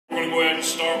go ahead and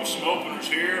start with some openers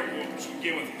here. We'll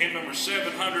begin with hymn number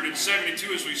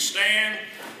 772 as we stand.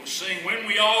 We'll sing When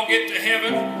We All Get to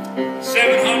Heaven,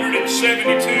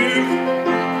 772,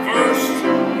 first,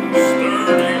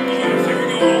 third, and fourth. Here we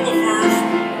go, all the first.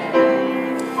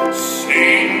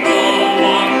 Sing the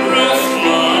wondrous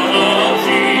love of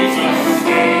Jesus,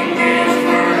 sing His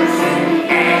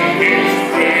mercy and His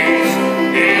praise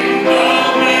in the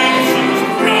mansions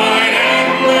bright and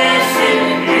blessed,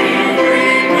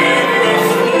 every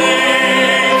perilous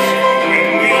place. When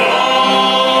we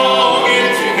all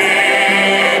get to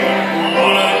heaven,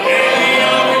 what a day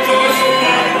of rejoicing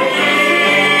that will be.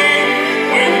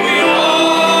 When we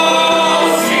all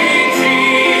see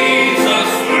Jesus,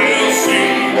 we'll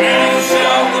sing and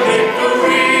shout the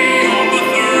victory on the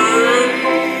third.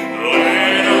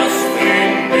 Let us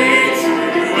then be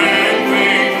true and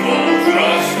faithful,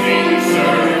 trusting,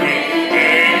 serving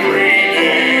every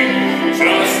day.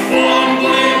 Just one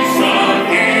glimpse of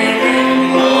heaven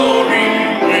glory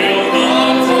will the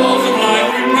tolls of life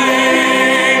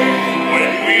repay.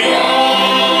 When we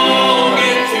all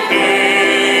get to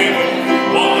heaven,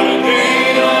 what a day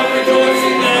of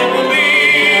rejoicing that will be.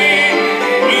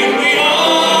 When we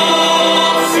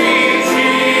all see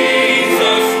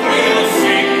Jesus, we'll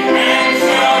sing and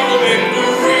shout the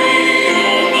victory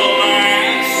on the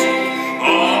last.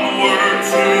 Onward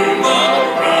to the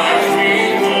prize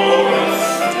before us,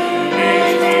 His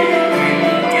beauty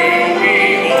will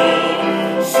behold.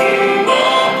 Soon the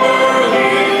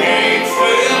pearly gates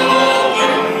will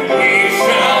open, we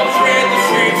shall tread the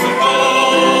streets of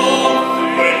gold.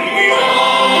 When we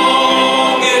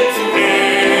all get to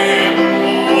heaven,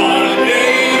 what a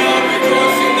day of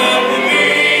rejoicing that will be.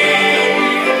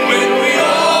 When we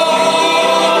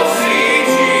all see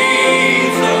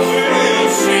Jesus, we'll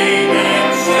sing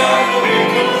and shout the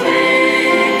victory.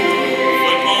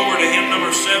 Flip over to hymn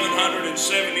number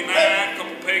 779, a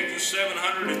couple pages,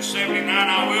 779.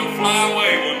 I will fly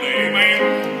away one day, amen.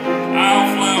 I'll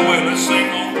fly away. Let's sing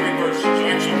all three verses,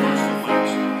 actually verse and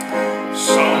last.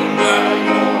 Some black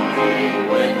morning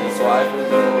When this life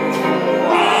is over,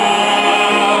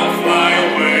 I'll fly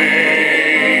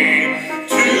away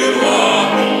to a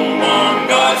home on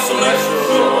God's celestial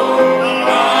shore.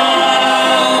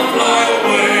 I'll fly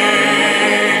away.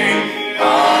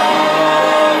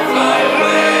 I'll fly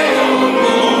away, oh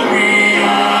glory.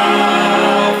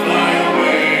 I'll fly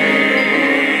away.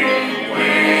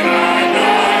 When I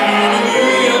die,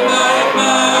 hallelujah, by and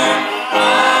by,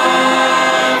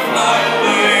 I'll fly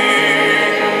away.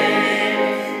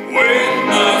 When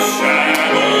the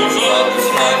shadows of this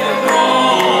life are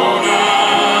gone,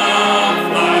 I'll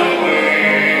fly away.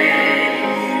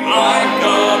 Like a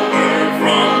bird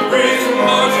from prison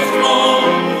bars is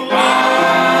flown,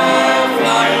 I'll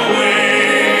fly away.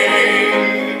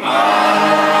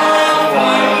 I'll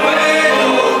fly away,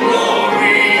 oh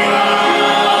glory,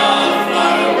 I'll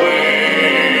fly away.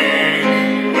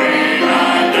 When I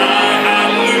die,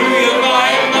 hallelujah, by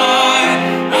and by,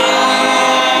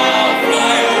 I'll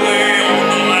fly away on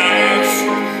the last.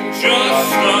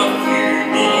 Just a few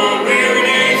more weary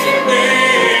days and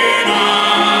then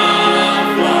I'll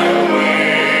fly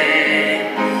away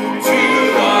to a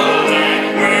land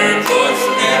where joy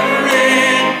shall never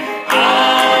end.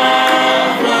 I'll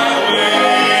fly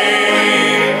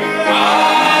away.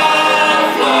 I'll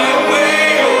fly away,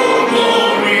 oh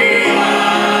glory.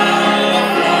 I'll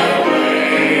fly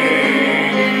away.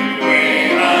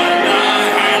 When I die,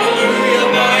 hallelujah,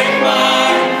 by and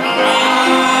by,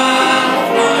 I'll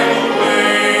fly away.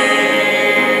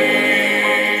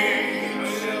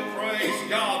 Praise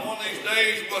God. One of these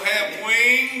days we'll have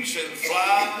wings and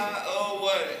fly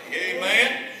away.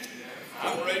 Amen.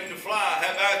 I'm ready to fly.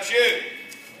 How about you?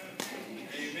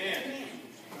 Amen.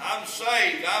 I'm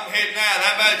saved. I'm heading out.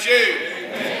 How about you?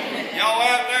 Amen. Y'all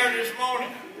out there this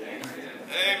morning?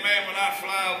 Amen. When I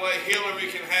fly away, Hillary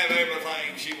can have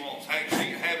everything she wants. Hey, she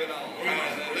can have it all.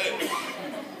 Amen.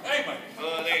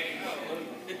 But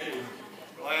anyway,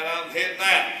 glad I'm heading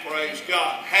out. Praise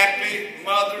God. Happy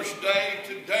Mother's Day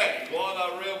today. What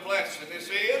a real blessing this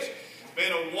is.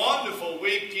 Been a wonderful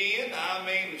weekend. I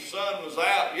mean, the sun was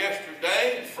out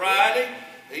yesterday and Friday.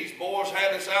 These boys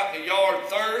had us out in the yard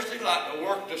Thursday, like they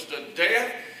worked us to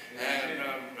death. And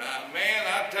man,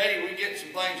 I tell you, we get some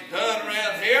things done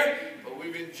around here. But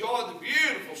we've enjoyed the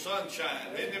beautiful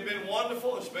sunshine. Hasn't it been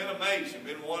wonderful? It's been amazing.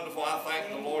 Been wonderful. I thank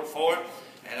the Lord for it.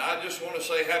 And I just want to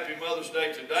say Happy Mother's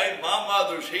Day today. My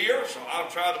mother's here, so I'll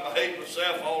try to behave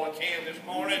myself all I can this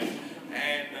morning.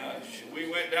 And we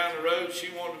went down the road. She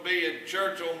wanted to be at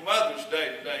church on Mother's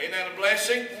Day today. Isn't that a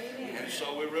blessing? And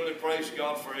so we really praise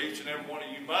God for each and every one of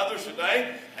you mothers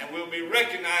today, and we'll be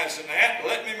recognizing that.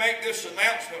 Let me make this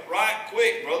announcement right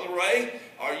quick. Brother Ray,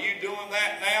 are you doing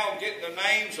that now, getting the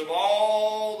names of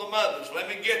all the mothers? Let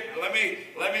me go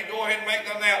ahead and make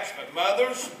the announcement.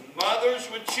 Mothers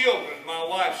with children, my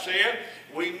wife said,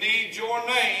 we need your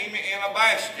name in a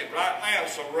basket right now.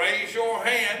 So raise your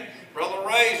hand. Brother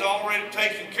Ray's already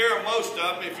taken care of most of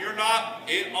them. If you're not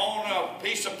on a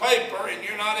piece of paper and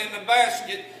you're not in the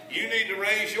basket, you need to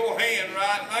raise your hand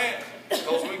right now,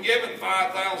 because we're giving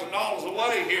 $5,000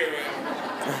 away here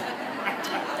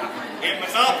in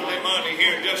Monopoly money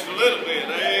here just a little bit.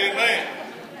 Amen.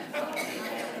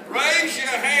 Raise your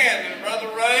hand, and Brother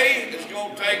Ray is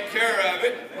going to take care of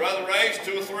it. Brother Ray's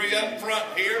 2 or 3 up front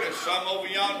here. There's some over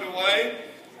yonder way.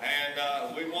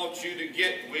 And we want you to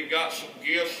we got some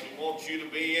gifts. We want you to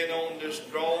be in on this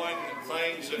drawing and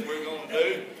things that we're going to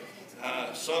do.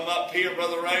 Some up here,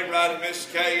 Brother Ray, right, and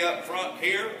Miss Kay up front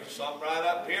here. Some right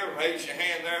up here. Raise your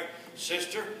hand there,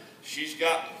 sister. She's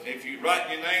got, if you write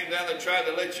your name down, they try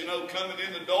to let you know coming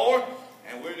in the door.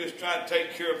 And we're just trying to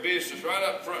take care of business right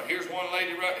up front. Here's one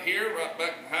lady right here, right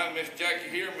back behind Miss Jackie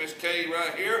here, Miss Kay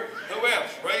right here. Who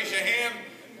else? Raise your hand.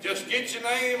 Just get your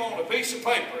name on a piece of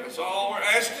paper. That's all we're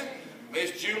asking.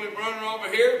 Miss Julie Brunner over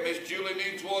here. Miss Julie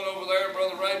needs one over there.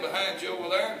 Brother Ray behind you over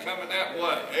there. Coming that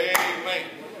way. Amen.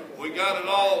 We got it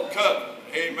all covered.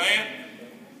 Amen.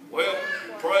 Well,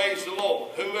 praise the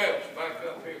Lord. Who else? Back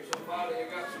up here. Somebody,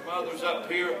 I got some others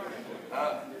up here.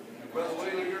 Brother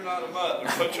Wheeler, you're not a mother.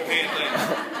 Put your hand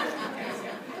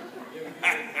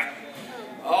down.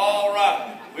 All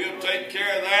right. We'll take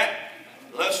care of that.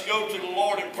 Let's go to the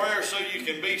Lord in prayer so you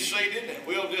can be seated, and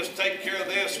we'll just take care of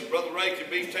this, and Brother Ray can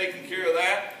be taking care of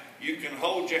that. You can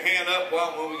hold your hand up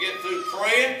when we get through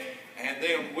praying, and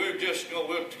then we'll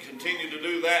continue to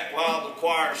do that while the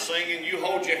choir's singing. You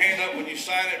hold your hand up when you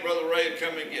sign it. Brother Ray will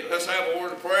come and get it. Let's have a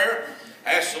word of prayer.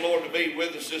 Ask the Lord to be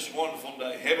with us this wonderful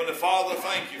day. Heavenly Father,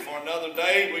 thank you for another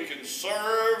day we can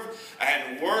serve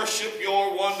and worship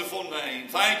your wonderful name.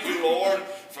 Thank you, Lord,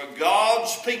 for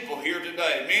God's people here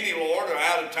today. Many, Lord, are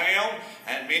out of town,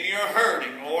 and many are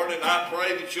hurting, Lord, and I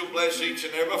pray that you'll bless each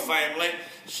and every family.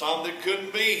 Some that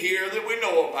couldn't be here that we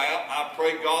know about, I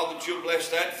pray, God, that you'll bless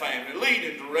that family. Lead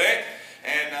and direct.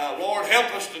 And Lord,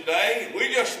 help us today.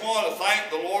 We just want to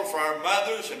thank the Lord for our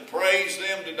mothers and praise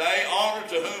them today. Honor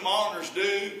to whom honor's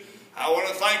due. I want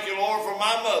to thank you, Lord, for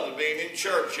my mother being in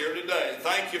church here today.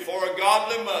 Thank you for a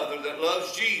godly mother that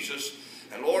loves Jesus.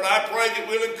 And Lord, I pray that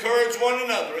we'll encourage one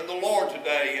another in the Lord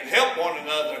today and help one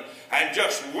another and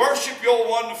just worship your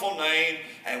wonderful name,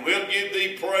 and we'll give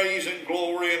thee praise and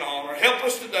glory and honor. Help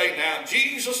us today now. In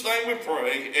Jesus' name we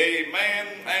pray. Amen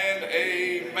and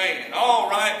amen. All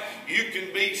right, you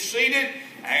can be seated.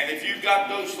 And if you've got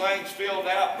those things filled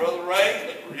out, Brother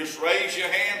Ray, just raise your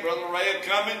hand. Brother Ray will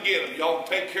come and get them. Y'all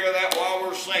take care of that while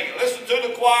we're singing. Listen to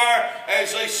the choir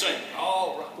as they sing.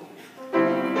 All right.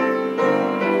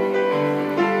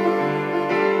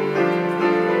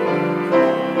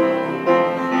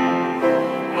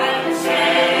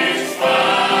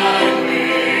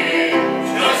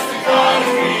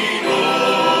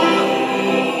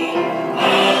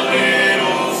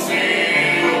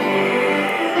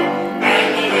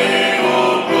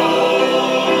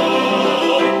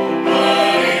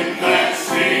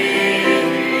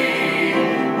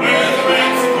 Where the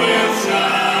rest will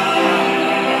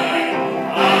shine.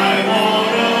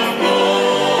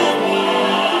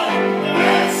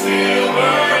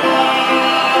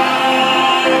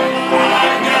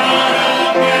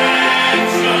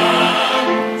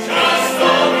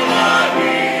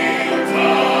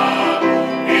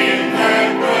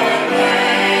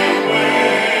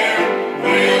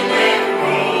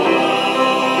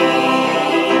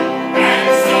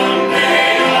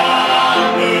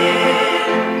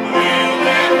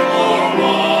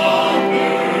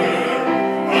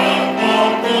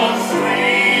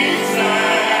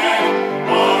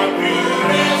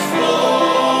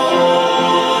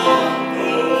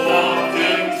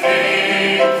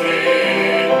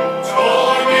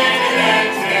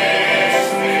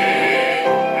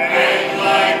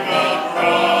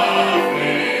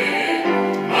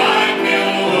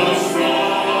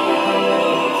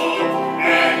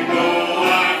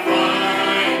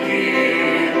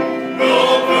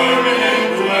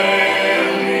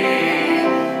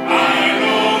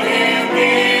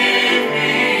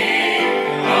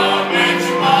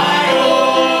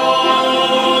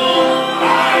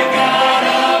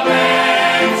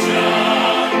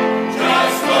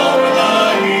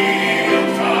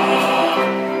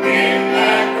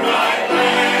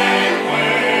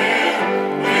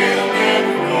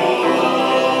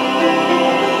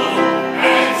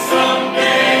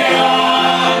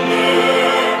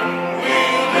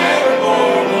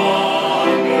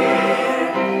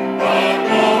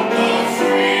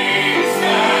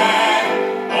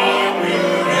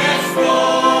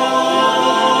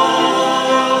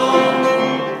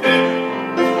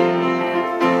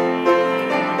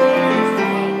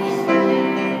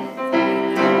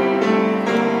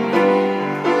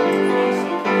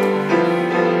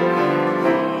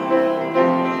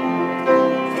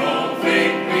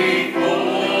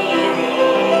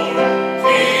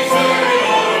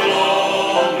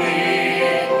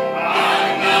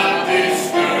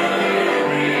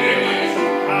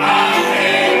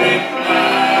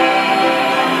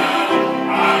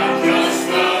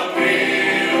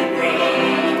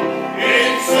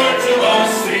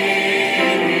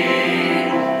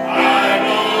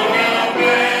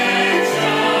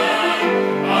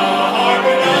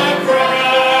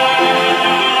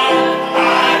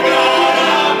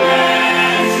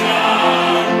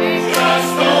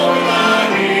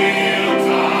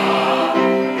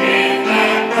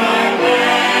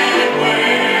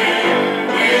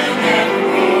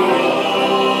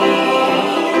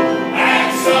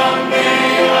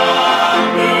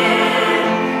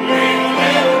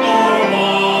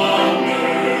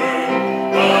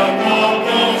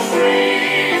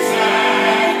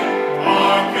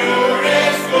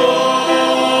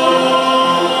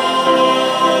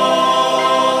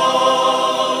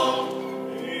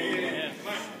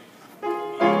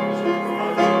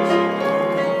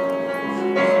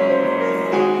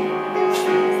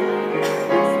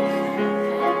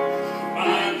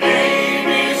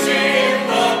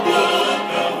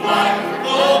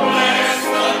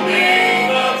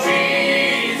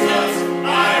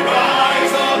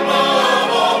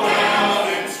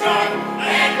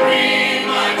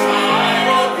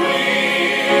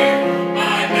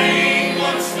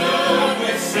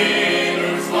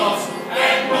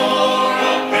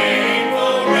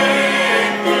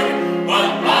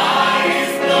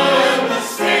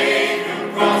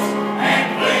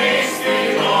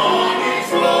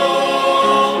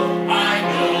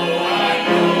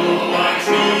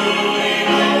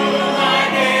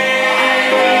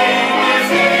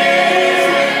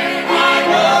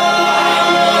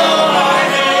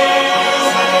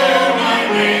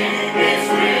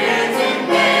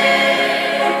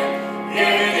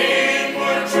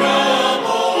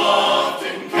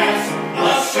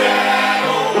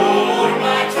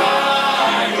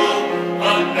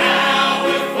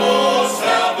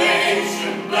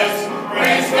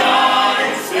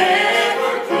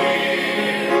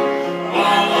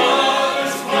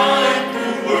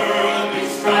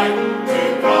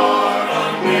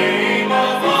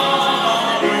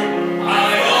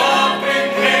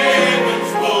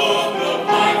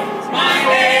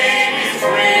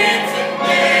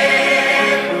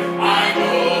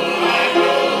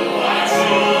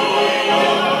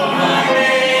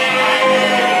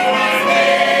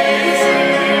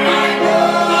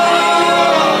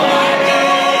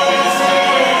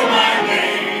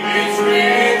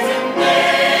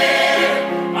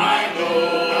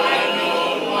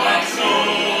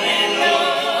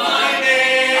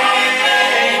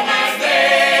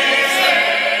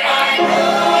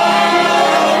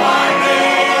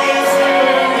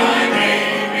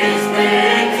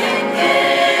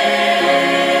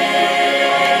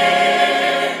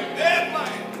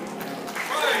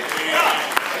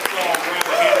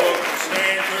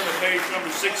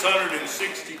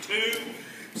 662.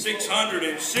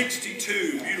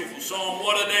 662. Beautiful song.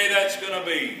 What a day that's going to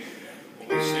be. When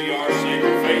we see our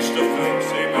Savior face to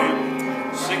face.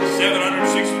 Amen.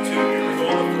 762. Here we go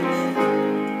on the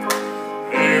first.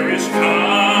 There is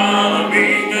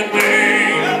coming a day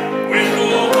when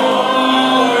no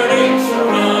heartaches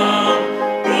surround,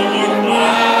 no more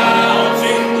clouds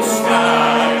in the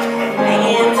sky, no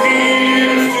more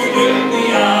tears to dim the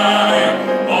eye.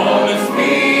 All is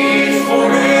peace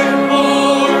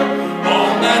forevermore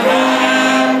on that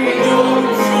happy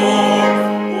golden shore.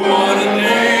 What a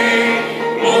day,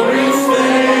 glorious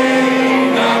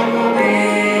day that will be.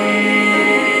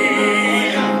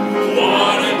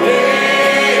 What a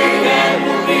day that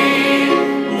will be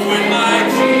when my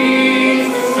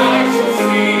Jesus I shall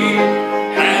see,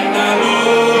 and I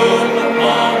look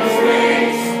upon His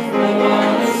face, upon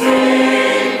the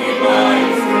Savior by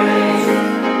His grace.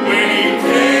 When He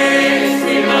takes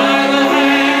me by the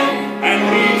hand and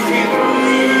leads me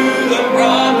through the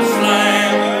promised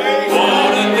land.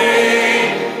 What a day,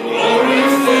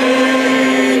 glorious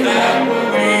day that will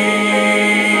be.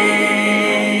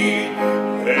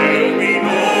 There'll be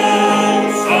no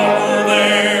sorrow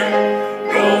there,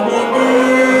 no more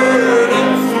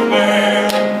burdens to bear,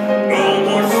 no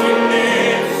more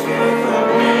sickness or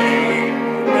pain,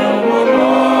 no more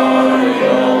worry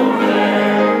over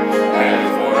there, and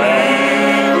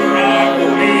forever I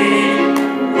will be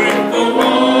with the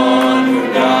one who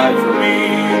died for me.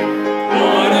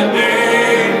 What a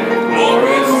day,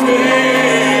 glorious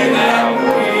day that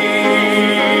will be.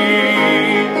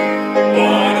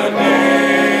 What a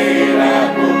day that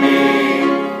will be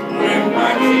when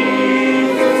my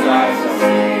Jesus I shall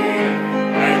see,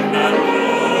 and I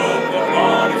look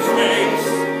upon His face,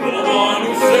 the one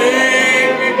who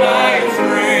saved me by His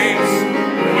grace.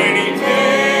 When He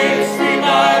takes me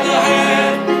by the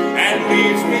hand and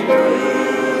leads me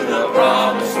through the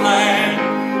promised land.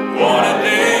 What a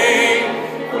day,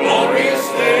 glorious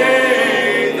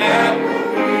day that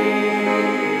will be.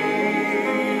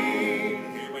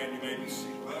 Amen. You may be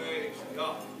seated. Praise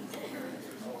God.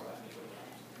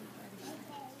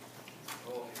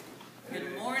 Good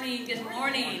morning, good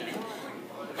morning.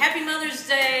 Happy Mother's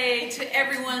Day to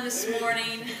everyone this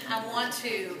morning. I want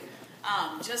to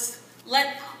just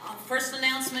let, first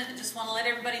announcement, I just want to let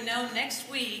everybody know next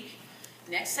week,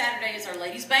 next Saturday is our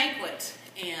Ladies' Banquet.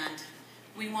 And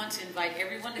we want to invite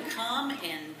everyone to come,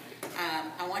 and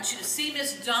I want you to see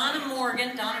Miss Donna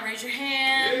Morgan. Donna, raise your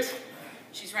hand.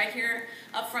 She's right here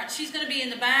up front. She's going to be in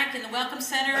the back in the Welcome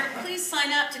Center. Please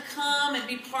sign up to come and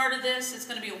be part of this. It's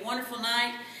going to be a wonderful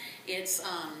night. It's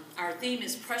our theme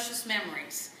is Precious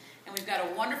Memories. And we've got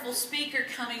a wonderful speaker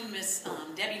coming. Miss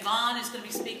Debbie Vaughn is going to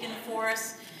be speaking for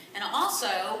us. And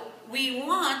also, we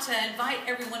want to invite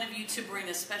every one of you to bring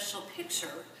a special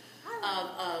picture of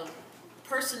a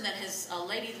person that has, a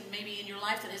lady maybe in your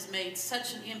life that has made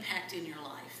such an impact in your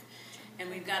life. And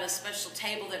we've got a special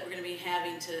table that we're going to be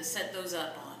having to set those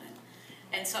up on.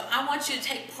 And so I want you to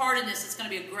take part in this. It's going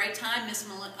to be a great time. Miss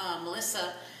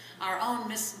Melissa, our own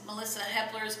Miss Melissa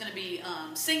Hepler, is going to be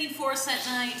singing for us that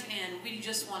night. And we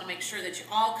just want to make sure that you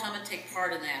all come and take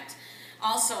part in that.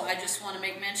 Also, I just want to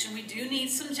make mention, we do need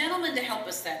some gentlemen to help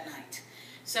us that night.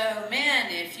 So,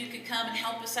 men, if you could come and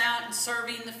help us out in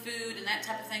serving the food and that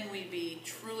type of thing, we'd be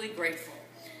truly grateful.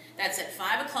 That's at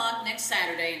 5 o'clock next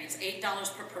Saturday, and it's $8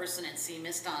 per person, and see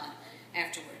Miss Donna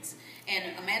afterwards.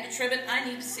 And Amanda Tribbett, I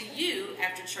need to see you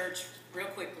after church real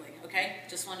quickly, okay?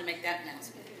 Just wanted to make that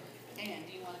announcement. Dan,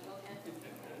 do you want to go ahead?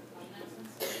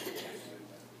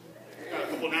 Got a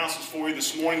couple announcements for you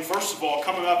this morning. First of all,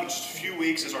 coming up in just a few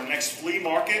weeks is our next flea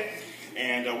market.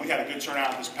 And we had a good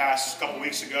turnout this past couple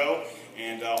weeks ago.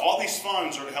 And all these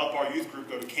funds are to help our youth group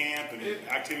go to camp and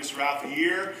activities throughout the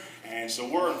year. And so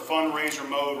we're in fundraiser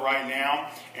mode right now.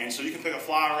 And so you can pick a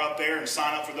flyer up there and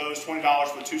sign up for those. $20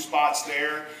 for 2 spots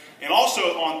there. And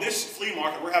also on this flea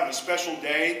market, we're having a special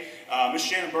day. Miss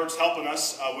Shannon Bird's helping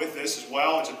us with this as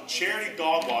well. It's a charity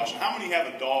dog wash. How many have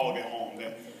a dog at home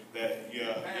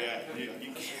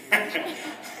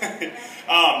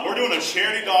we're doing a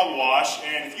charity dog wash,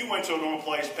 and if you went to a normal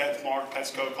place, PetSmart,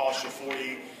 Petco, costs you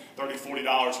 $40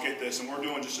 to get this, and we're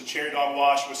doing just a charity dog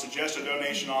wash with suggested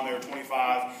donation on there,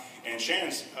 $25. And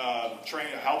Shannon's trained,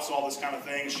 helps all this kind of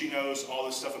thing. She knows all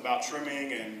this stuff about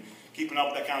trimming and keeping up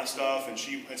with that kind of stuff, and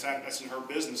that's in her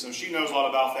business, and she knows a lot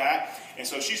about that. And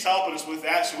so she's helping us with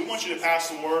that. So we want you to pass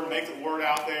the word, make the word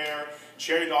out there.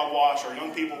 charity dog wash. Our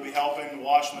young people will be helping,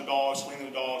 washing the dogs, cleaning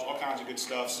the dogs, all kinds of good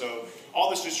stuff. So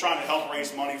all this is trying to help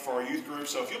raise money for our youth group.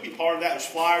 So if you'll be part of that, there's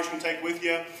flyers you can take with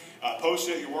you. Post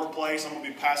it at your workplace. I'm going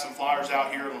to be passing flyers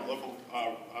out here in local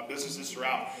businesses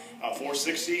throughout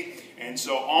 460. And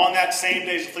so on that same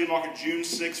day as the flea market, June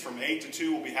 6th from 8 to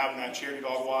 2, we'll be having that charity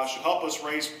dog wash. So help us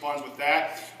raise funds with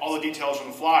that. All the details are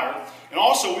on the flyer. And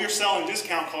also, we are selling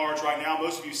discount cards right now.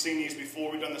 Most of you have seen these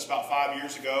before. We've done this about 5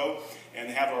 years ago. And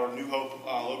they have our New Hope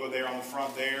logo there on the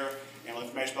front there. And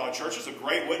information about our church. It's a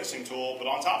great witnessing tool. But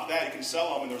on top of that, you can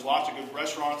sell them. And there's lots of good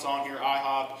restaurants on here.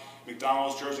 IHOP,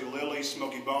 McDonald's, Jersey Lily,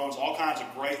 Smoky Bones, all kinds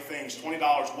of great things. $20,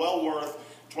 well worth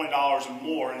 $20 and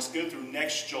more, and it's good through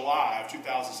next July of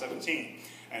 2017.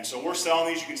 And so we're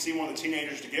selling these. You can see one of the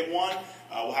teenagers to get one.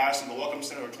 We'll have some at the Welcome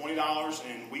Center at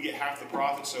 $20, and we get half the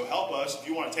profit. So help us. If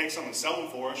you want to take some and sell them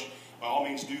for us, by all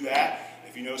means do that.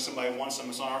 If you know somebody who wants some,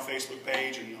 it's on our Facebook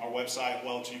page and our website,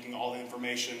 well, so you can get all the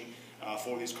information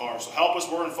for these cards. So help us.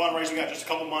 We're in fundraising. We've got just a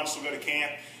couple months to go to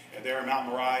camp there in Mount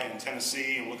Moriah in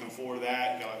Tennessee, and looking forward to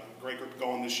that. We've got a great group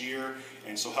going this year,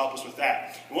 and so help us with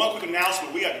that. And one quick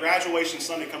announcement, we got graduation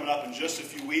Sunday coming up in just a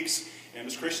few weeks, and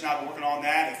Ms. Christian and I have been working on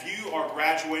that. If you are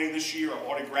graduating this year or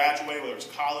already graduated, whether it's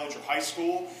college or high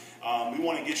school, we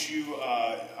want to get you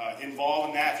involved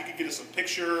in that. If you could get us a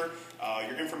picture,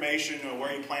 your information,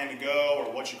 where you plan to go,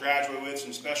 or what you graduate with,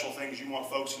 some special things you want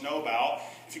folks to know about.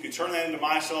 If you could turn that into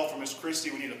myself or Miss Christy,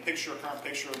 we need a picture, a current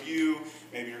picture of you,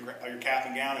 maybe your cap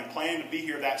and gown, and plan to be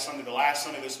here that Sunday, the last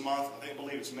Sunday this month. I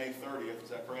believe it's May 30th. Is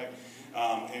that correct?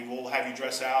 And we'll have you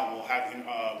dress out, and we'll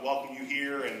have welcome you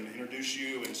here and introduce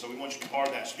you. And so we want you to be part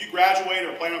of that. So if you graduate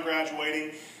or plan on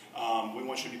graduating, we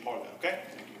want you to be part of that. Okay?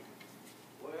 Thank you.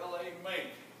 Well, amen.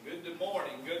 Good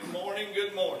morning, good morning,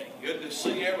 good morning. Good to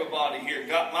see everybody here.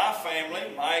 Got my family.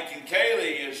 Mike and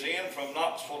Kaylee is in from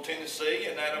Knoxville, Tennessee,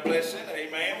 and that a blessing.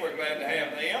 Amen. We're glad to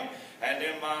have them. And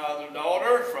then my other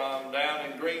daughter from down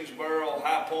in Greensboro,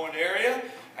 High Point area.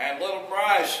 And little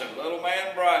Bryson, little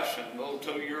man Bryson, little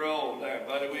 2-year-old there.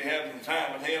 Buddy, we having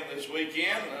time with him this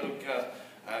weekend. Little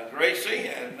Gracie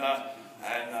and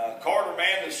Carter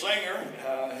Man, the singer,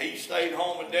 he stayed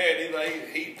home with Daddy.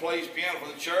 He plays piano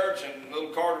for the church, and little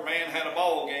Carter Man had a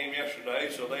ball game yesterday,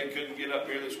 so they couldn't get up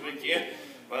here this weekend.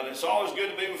 But it's always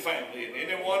good to be with family.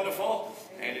 Isn't it wonderful?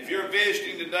 And if you're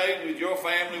visiting today with your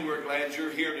family, we're glad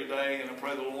you're here today, and I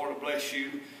pray the Lord will bless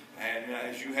you and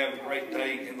as you have a great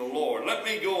day in the Lord. Let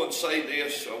me go and say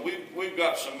this. We've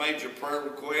got some major prayer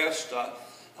requests.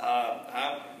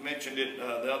 I mentioned it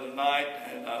the other night,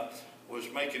 and was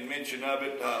making mention of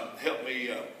it. Help me,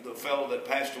 the fellow that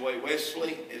passed away,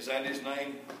 Wesley, is that his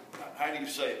name? How do you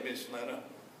say it, Miss Lena?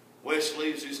 Wesley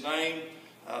is his name.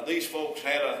 These folks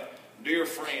had a dear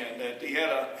friend that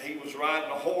he was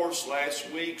riding a horse last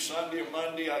week, Sunday or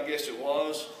Monday, I guess it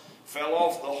was, fell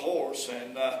off the horse,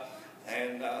 and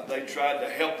they tried to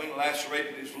help him,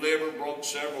 lacerated his liver, broke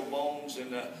several bones,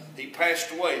 and he passed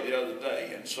away the other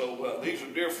day. And so these are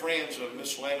dear friends of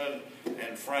Miss Lena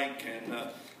and Frank and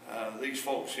these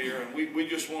folks here, and we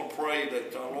just want to pray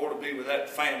that the Lord will be with that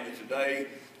family today.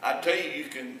 I tell you,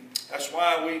 that's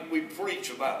why we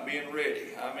preach about being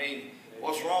ready. I mean,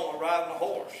 what's wrong with riding a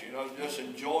horse? You know, just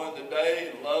enjoying the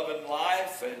day and loving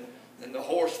life, and then the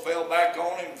horse fell back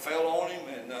on him, fell on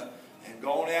him, and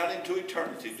gone out into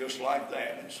eternity just like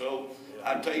that. And so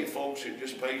I tell you, folks, it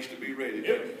just pays to be ready.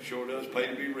 It sure does pay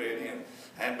to be ready,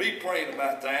 and be praying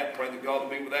about that. Pray that God will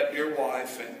be with that dear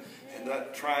wife and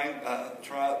that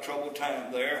troubled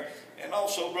time there. And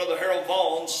also Brother Harold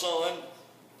Vaughn's son,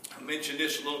 I mentioned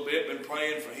this a little bit, been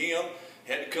praying for him.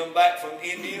 Had to come back from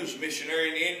India. He was a missionary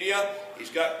in India. He's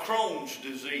got Crohn's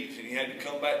disease, and he had to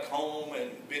come back home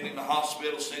and been in the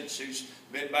hospital since he's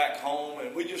been back home.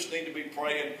 And we just need to be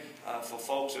praying for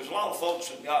folks. There's a lot of folks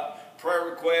that got prayer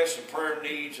requests and prayer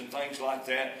needs and things like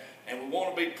that, and we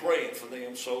want to be praying for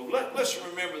them. So let's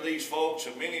remember these folks.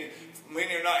 And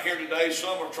many are not here today.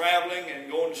 Some are traveling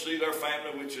and going to see their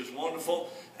family, which is wonderful.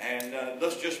 And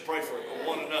let's just pray for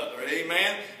one another.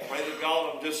 Amen. Pray that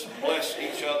God will just bless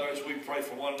each other as we pray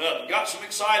for one another. Got some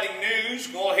exciting news.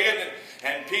 Go ahead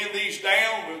and pin these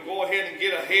down. We'll go ahead and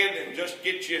get ahead and just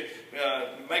get you,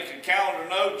 make a calendar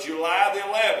note. July the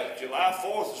 11th. July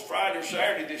 4th is Friday or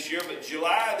Saturday this year, but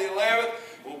July the 11th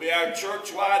will be our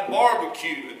church-wide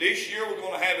barbecue. This year we're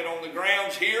going to have it on the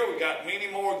grounds here. We've got many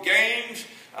more games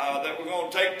that we're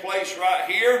going to take place right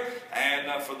here.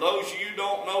 And for those of you who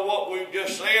don't know what we've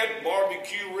just said,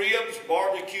 barbecue ribs,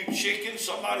 barbecue chicken,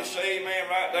 somebody say amen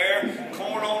right there,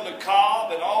 corn on the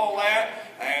cob and all that.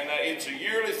 And it's a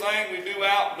yearly thing we do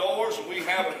outdoors, and we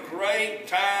have a great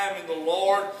time in the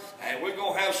Lord. and we're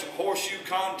going to have some horseshoe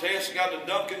contests. Got the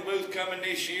Duncan booth coming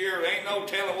this year. Ain't no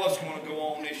telling what's going to go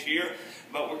on this year,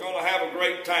 but we're going to have a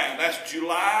great time. That's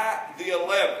July the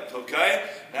 11th, okay?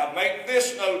 Now make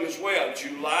this note as well.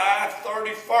 July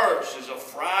 31st is a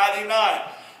Friday night.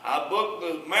 I booked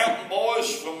the Mountain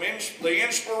Boys from the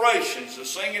Inspirations, the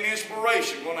Singing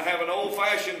Inspiration. We're going to have an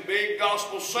old-fashioned big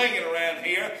gospel singing around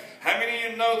here. How many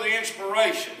of you know the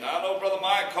Inspiration? I know Brother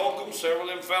Mike Holcomb, several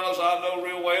of them fellows I know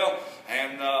real well,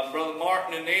 and Brother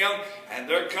Martin and them, and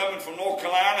they're coming from North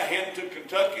Carolina, heading to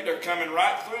Kentucky. They're coming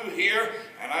right through here,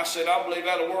 and I said, I believe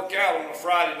that'll work out on a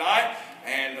Friday night.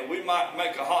 And we might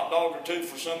make a hot dog or two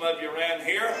for some of you around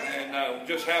here and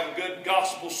just have a good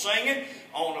gospel singing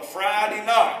on a Friday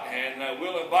night. And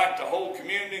we'll invite the whole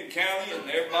community and county and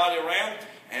everybody around.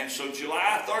 And so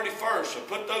July 31st, so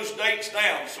put those dates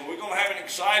down. So we're going to have an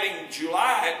exciting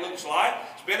July, it looks like.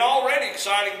 It's been already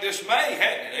exciting this May,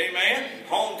 hasn't it? Amen.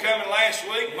 Homecoming last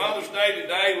week, Mother's Day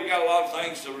today. We got a lot of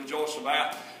things to rejoice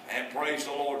about. And praise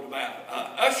the Lord about it.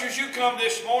 Ushers, you come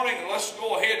this morning and let's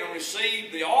go ahead and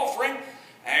receive the offering.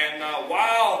 And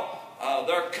while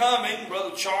they're coming,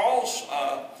 Brother Charles,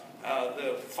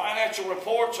 the financial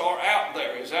reports are out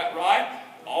there. Is that right?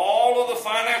 All of the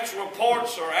financial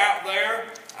reports are out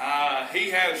there. He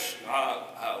has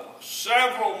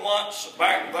several months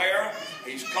back there.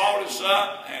 He's called us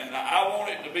up, and I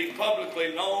want it to be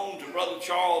publicly known to Brother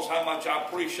Charles how much I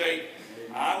appreciate.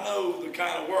 I know the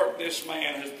kind of work this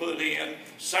man has put in,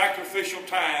 sacrificial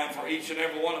time for each and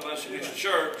every one of us in this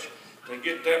church to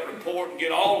get that report and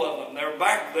get all of them. They're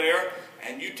back there,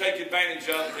 and you take advantage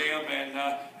of them,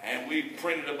 and we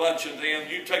printed a bunch of them.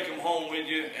 You take them home with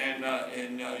you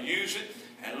and use it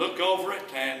and look over it,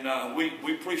 and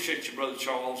we appreciate you, Brother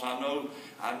Charles. I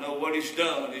know what he's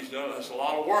done. He's done us a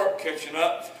lot of work catching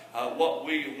up. When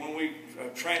we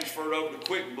transferred over to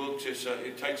QuickBooks,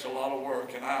 it takes a lot of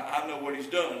work, and I know what he's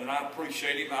done, and I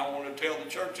appreciate him. I want to tell the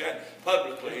church that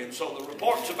publicly, and so the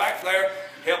reports are back there.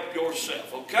 Help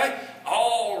yourself, okay?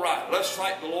 All right, let's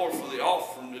thank the Lord for the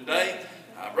offering today.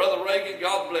 Brother Reagan,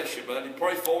 God bless you, buddy.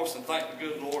 Pray for us and thank the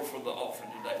good Lord for the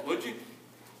offering today, would you?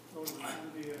 Lord, we thank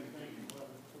you, Father,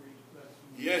 for each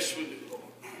blessing. Yes, we do, Lord.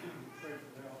 Pray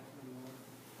for the offering, Lord.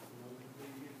 Lord, it be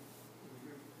your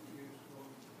use,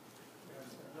 Lord.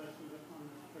 Ask a blessing upon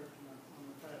this church and upon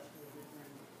the pastor of the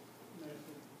grand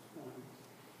message this morning.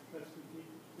 Bless him, keep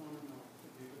this morning off to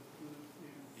do this in his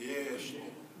name. Yes,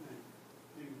 Lord.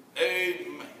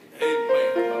 Amen.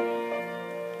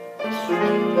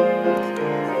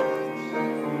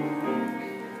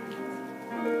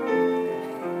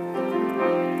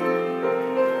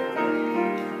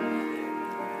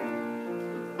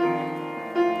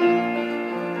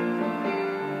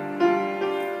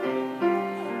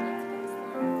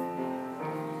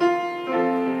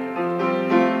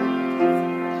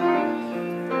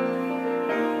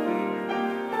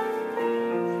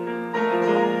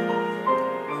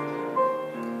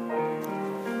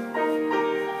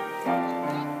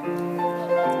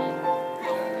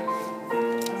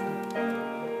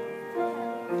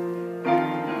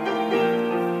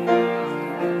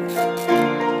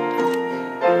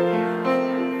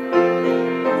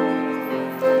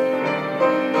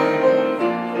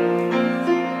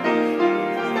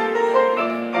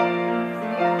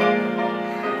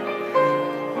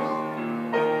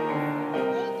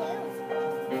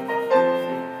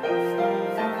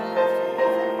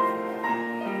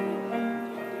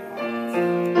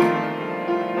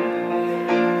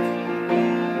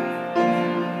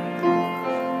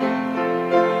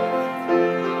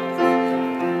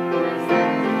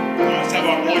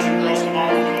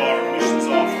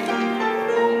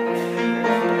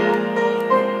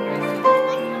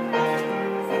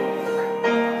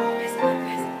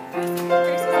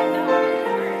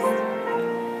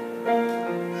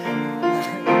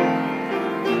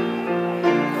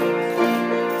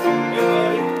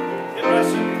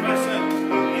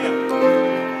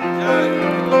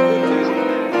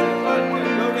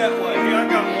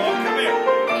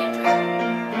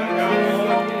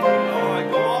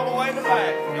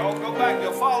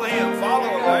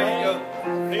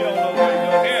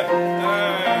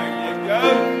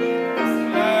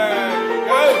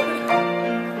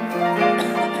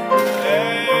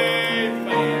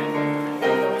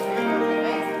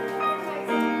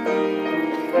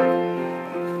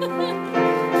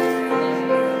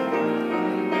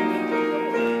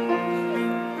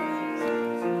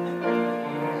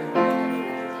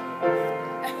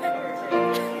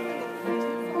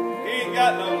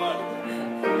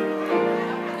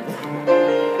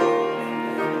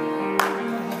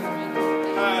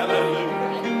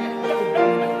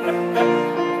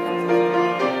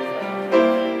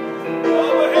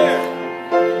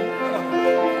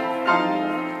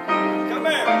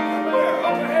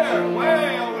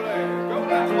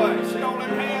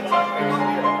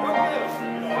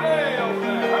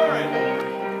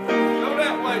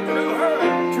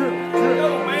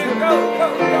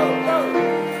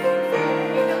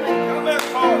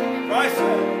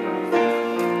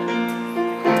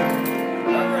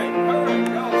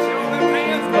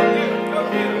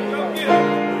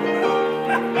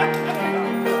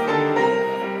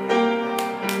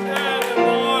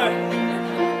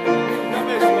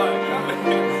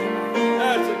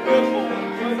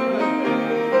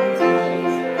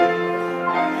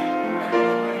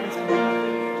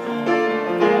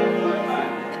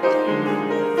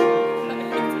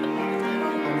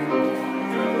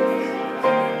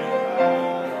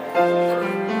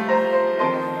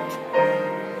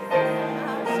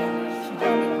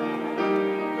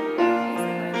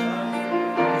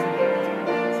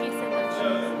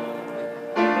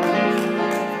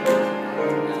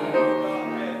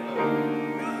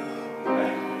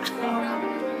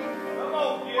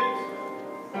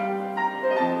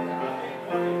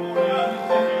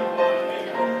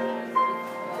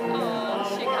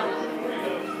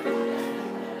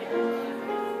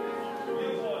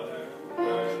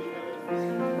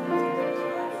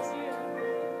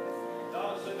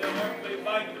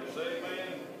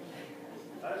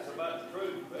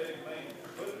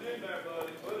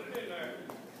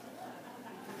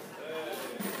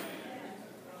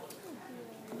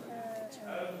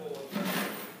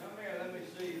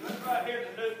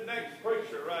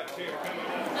 back here coming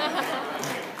up.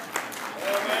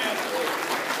 Amen.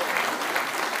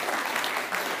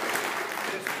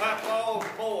 It's Papaw's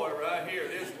boy right here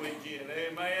this weekend.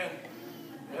 Amen.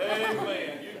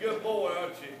 Amen. You good boy,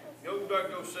 aren't you?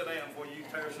 Go sit down before you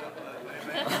tear something up.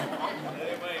 Amen.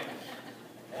 Amen.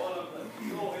 One of them.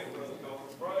 Go ahead, Brother Gordon.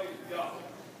 Praise God.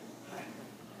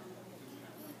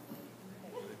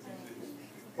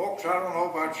 Folks, I don't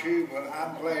know about you, but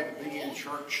I'm glad to be in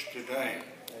church today.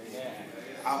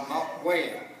 I'm not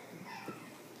well,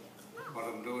 but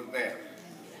I'm doing better.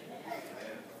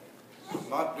 I'm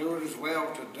not doing as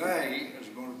well today as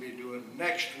I'm going to be doing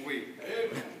next week,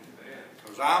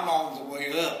 because I'm on the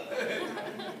way up.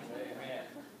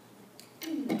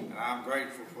 And I'm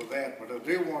grateful for that, but I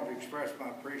do want to express my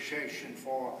appreciation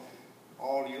for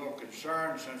all your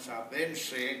concern since I've been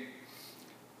sick,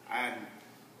 and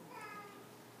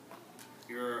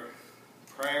your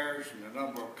prayers and the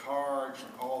number of cards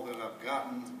and all that I've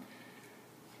gotten.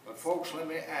 But folks, let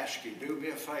me ask you, do me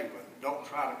a favor. Don't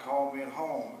try to call me at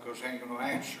home because I ain't going to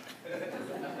answer.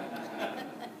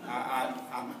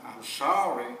 I'm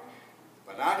sorry,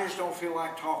 but I just don't feel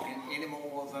like talking any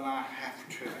more than I have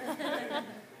to.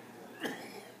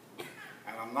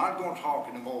 And I'm not going to talk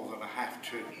any more than I have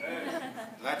to.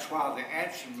 That's why the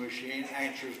answering machine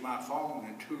answers my phone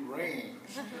in 2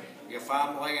 rings. If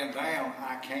I'm laying down,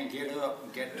 I can't get up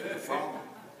and get to the phone.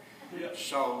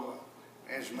 So,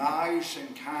 as nice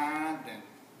and kind and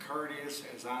courteous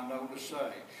as I know to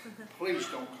say, please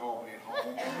don't call me at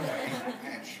home or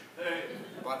answer.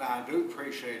 But I do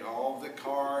appreciate all the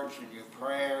cards and your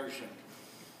prayers, and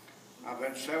I've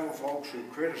had several folks who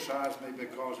criticized me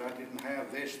because I didn't have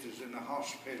vistas in the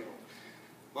hospital.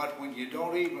 But when you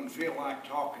don't even feel like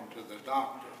talking to the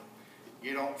doctor,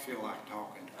 you don't feel like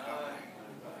talking to God.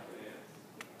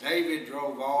 David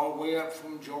drove all the way up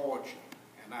from Georgia,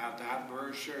 and I doubt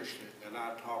very seriously that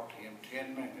I talked to him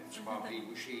 10 minutes while he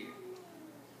was here.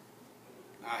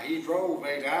 Now, he drove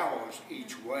 8 hours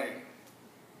each way,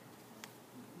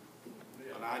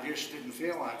 but I just didn't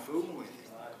feel like fooling with him.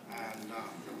 And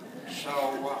so,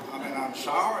 I mean, I'm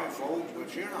sorry, folks,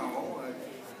 but you know,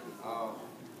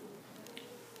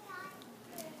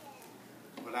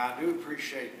 but I do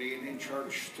appreciate being in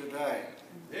church today.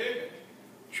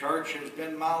 Church has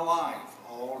been my life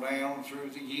all down through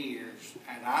the years,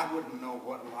 and I wouldn't know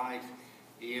what life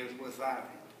is without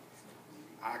it.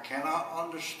 I cannot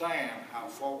understand how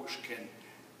folks can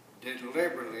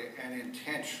deliberately and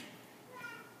intentionally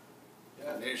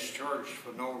this church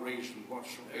for no reason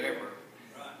whatsoever.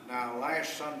 Now,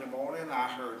 last Sunday morning, I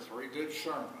heard 3 good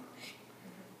sermons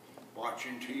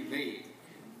watching TV.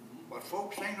 But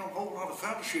folks, ain't no whole lot of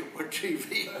fellowship with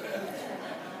TV.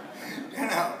 You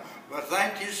know, but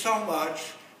thank you so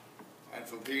much and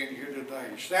for being here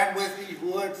today. Stand with me, if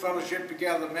you would, fellowship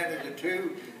together a minute or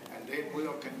 2, and then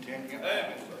we'll continue.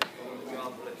 Amen.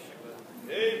 God bless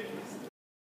you. Amen.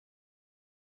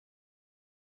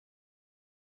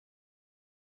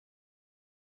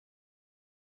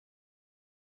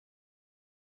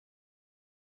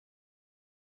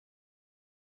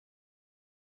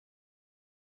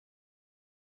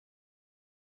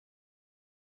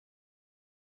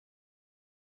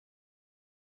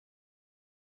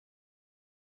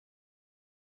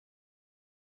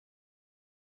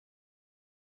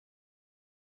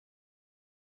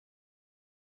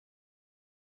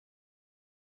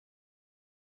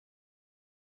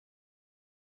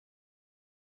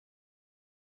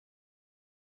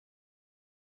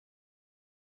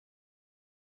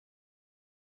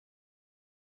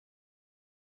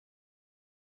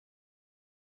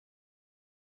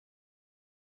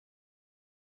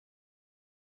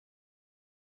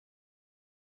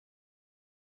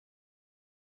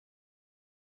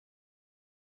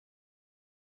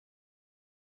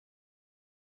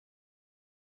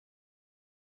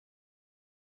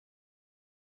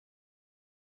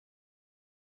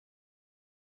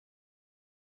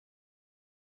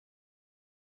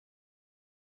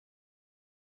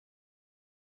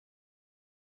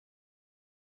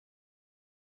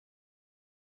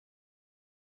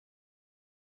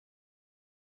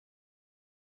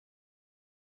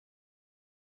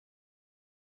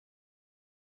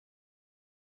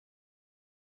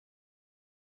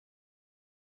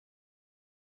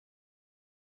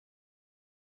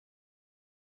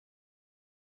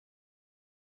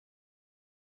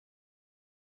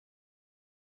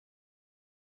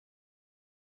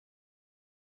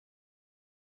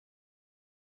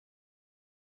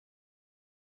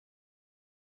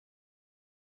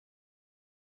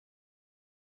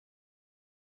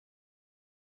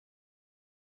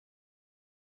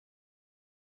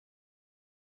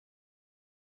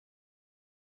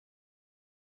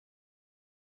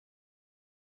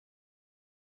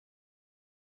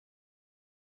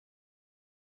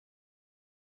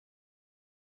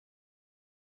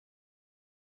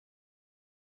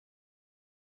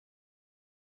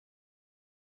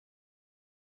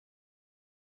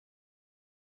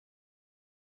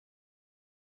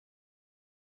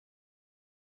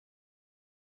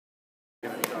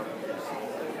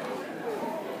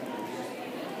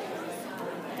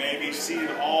 Maybe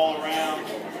seated all around.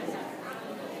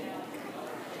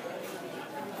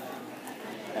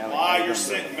 While you're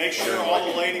sitting, make sure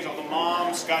all the ladies, all the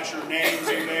moms, got your names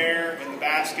in there in the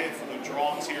basket for the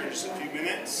drawings here in just a few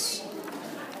minutes.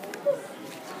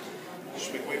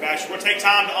 Just make way back. We'll take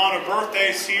time to honor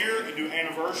birthdays here and do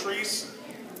anniversaries.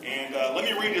 And let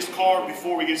me read this card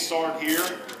before we get started here.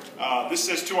 This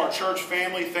says, to our church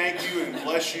family, thank you and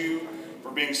bless you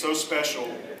for being so special.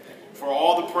 For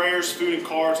all the prayers, food, and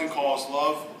cards and calls,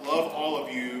 love all of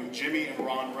you, Jimmy and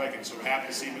Ron Reagan. So we're happy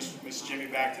to see Miss Jimmy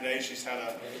back today. She's had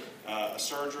a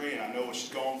surgery, and I know what she's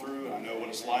going through, and I know what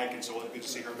it's like, and so it's good to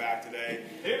see her back today.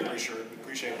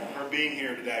 Appreciate her being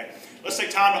here today. Let's take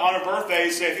time to honor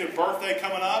birthdays. Say if you have a birthday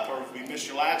coming up, or if we missed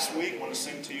you last week, want to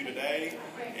sing to you today.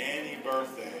 Any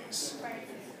birthdays?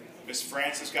 Miss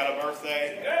Francis got a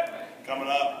birthday coming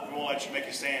up. We won't let you make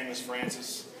you stand, Miss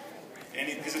Francis.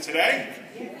 Is it today?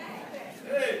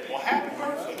 Well, happy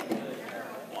birthday.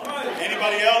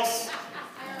 Anybody else?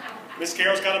 Miss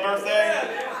Carol's got a birthday?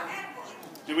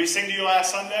 Did we sing to you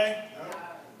last Sunday?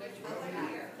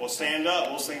 Well, stand up.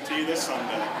 We'll sing to you this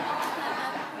Sunday.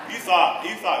 You thought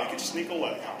you could sneak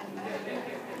away, huh?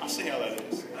 I see how that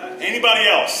is. Anybody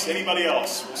else? Anybody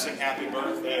else? We'll sing happy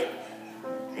birthday.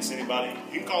 Miss anybody?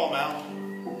 You can call them out.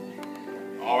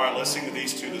 All right, let's sing to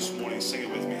these two this morning. Sing it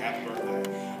with me. Happy birthday.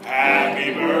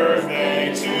 Happy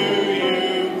birthday to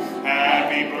you.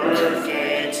 Happy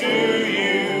birthday to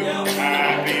you.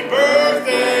 Happy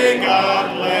birthday,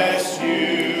 God bless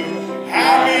you.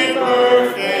 Happy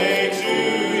birthday to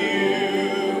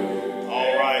you.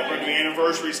 All right, we're doing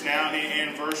anniversaries now. Any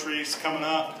anniversaries coming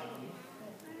up?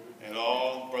 At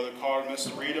all? Brother Carter, Miss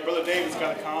Rita. Brother David's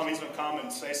got to come. He's going to come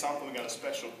and say something. We got a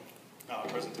special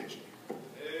presentation.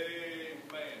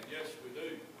 Amen. Yes, we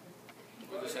do.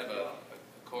 We'll just have a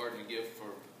card and a gift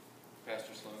for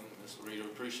Pastor Sloan and Miss Rita.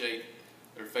 Appreciate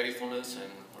their faithfulness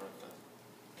and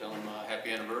tell them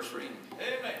happy anniversary.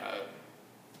 Amen.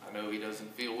 I know he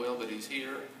doesn't feel well, but he's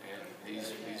here and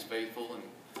he's faithful and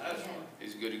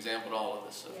he's a good example to all of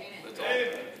us. So that's all.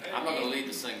 I'm not going to lead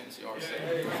the singing. So you already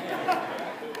said.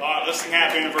 All right, let's sing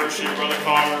happy anniversary, Brother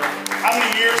Carter. How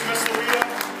many years, Miss Rita?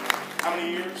 How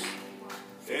many years?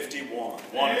 51.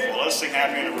 Wonderful. Let's sing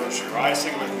happy anniversary. All right,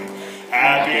 sing with me.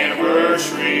 Happy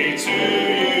anniversary to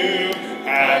you.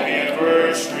 Happy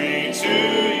anniversary to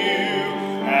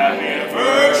you. Happy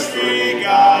anniversary.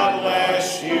 God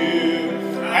bless you.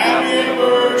 Happy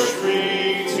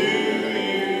anniversary to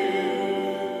you.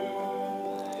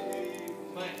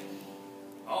 Amen.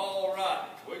 All right,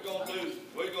 we're gonna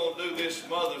do this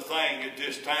mother thing at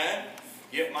this time.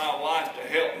 Get my wife to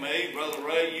help me. Brother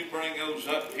Ray, you bring those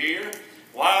up here.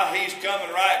 While he's coming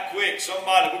right quick,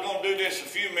 we're going to do this in a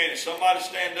few minutes. Somebody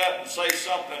stand up and say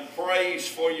something, praise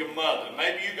for your mother.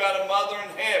 Maybe you got a mother in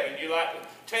heaven. You like to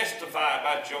testify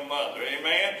about your mother.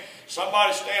 Amen.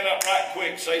 Somebody stand up right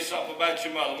quick, say something about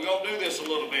your mother. We're going to do this a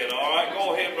little bit, all right?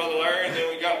 Go ahead, Brother Larry, and then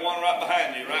we got one right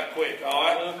behind you, right quick, all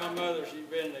right? I love my mother. She's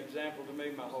been an example to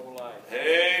me my whole life.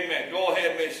 Amen. Go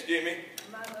ahead, Miss Jimmy.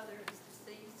 My mother is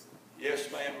deceased.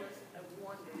 Yes, ma'am. She was a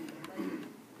wonderful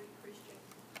lady, good Christian,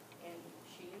 and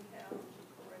she empowered to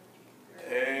correct you.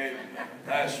 Amen.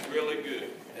 That's really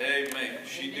good. Amen.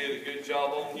 She did a good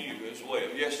job on you as well.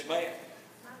 Yes, ma'am.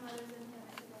 My mother's in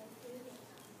heaven today too.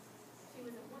 She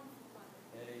was a wonderful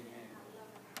mother. Amen. I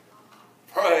love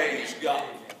her. Praise God.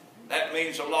 That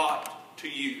means a lot to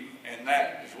you, and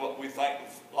that is what we thank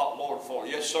the Lord for.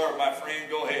 Yes, sir, my friend.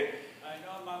 Go ahead. I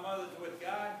know my mother's with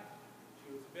God.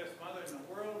 She was the best mother in the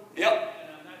world. Yep. And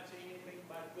I'm not saying anything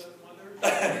about good mothers.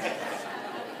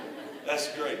 That's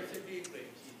great. She's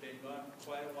been gone for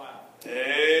quite a while.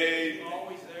 Amen. She was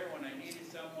always there when I needed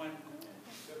someone who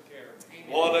took care of me.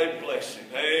 What a blessing.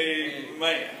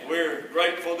 Amen. We're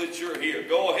grateful that you're here.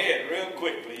 Go ahead real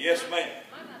quickly. Yes, ma'am.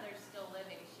 My mother's still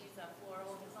living. She's a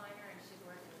floral designer and she's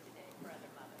working today for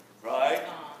other mothers. Right.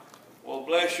 Well,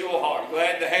 bless your heart.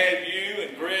 Glad to have you.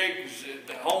 And Greg's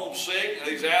homesick,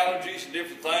 these allergies and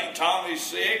different things. Tommy's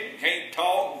sick, can't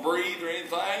talk, breathe, or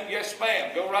anything. Yes,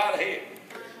 ma'am. Go right ahead.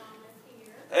 My mom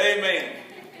is here. Amen.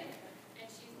 And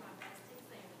she's my best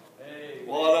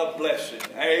example. What a blessing.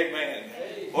 Amen.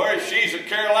 Where she's a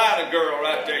Carolina girl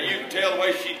right there. You can tell the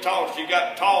way she talks. She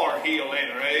got Tar Heel in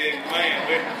her.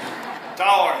 Amen.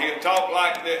 Tar Heel. Talk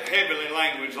like the heavenly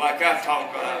language like I talk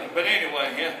about it. But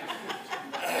anyway, yeah.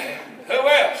 Who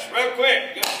else? Real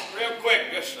quick. Real quick.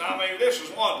 I mean, this is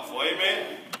wonderful.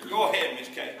 Amen. Go ahead, Miss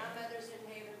Kay. My mother's in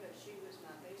heaven, but she was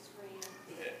my best friend.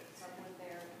 Someone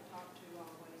there to talk to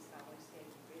always gave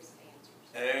the best answers.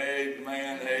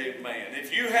 Amen. Amen.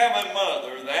 If you have a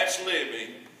mother that's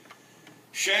living,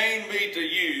 shame be to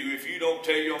you if you don't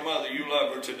tell your mother you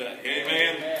love her today.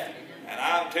 Amen. Amen. And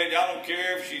I'm telling you, I don't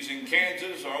care if she's in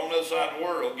Kansas or on the other side of the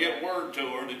world, get word to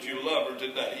her that you love her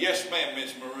today. Yes, ma'am,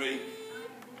 Miss Marie.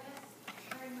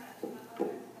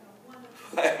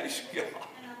 Praise God.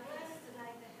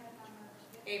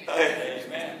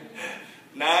 Amen.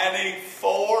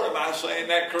 94, am I saying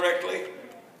that correctly?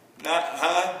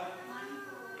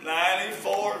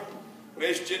 94,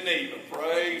 Miss Geneva.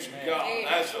 Praise God.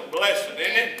 That's a blessing,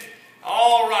 isn't it?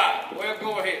 All right. Well,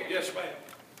 go ahead. Yes, ma'am.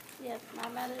 Yes, my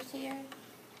mother's here.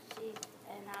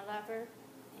 And I love her.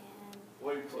 And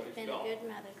she's been a good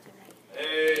mother to me.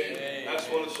 Hey, that's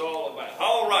what it's all about.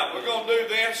 All right, we're going to do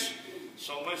this.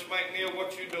 So, Miss McNeil,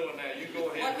 what you doing now? You go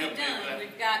ahead and help me with that.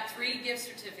 We've got 3 gift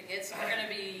certificates. We're going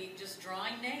to be just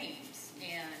drawing names.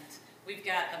 And we've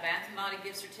got a Bath and Body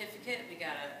gift certificate. We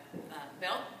got a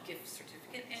belt gift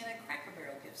certificate and a Cracker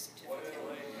Barrel gift certificate.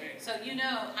 Well, amen. So, you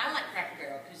know, I like Cracker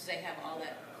Barrel because they have all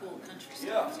that cool country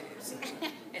stuff too. So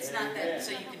it's not that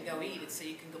so you can go eat, it's so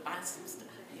you can go buy some stuff,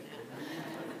 you know.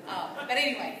 But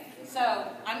anyway, so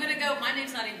I'm going to go, my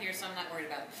name's not in here, so I'm not worried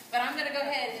about it. But I'm going to go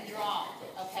ahead and draw,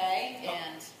 okay?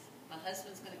 And my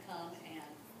husband's going to come and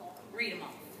read them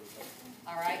all.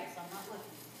 All right? So I'm not looking.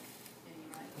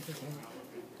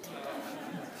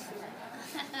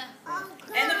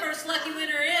 And the first lucky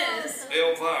winner is...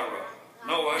 Elvira.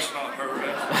 No, that's not her.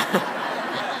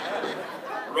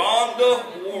 Rhonda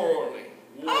Worley.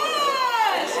 Oh,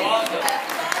 Rhonda.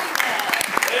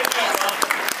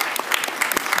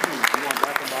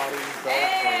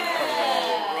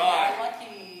 All right.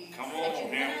 Lucky. Come on,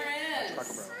 Second now. winner is...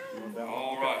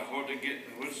 All right. What they get?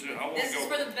 This is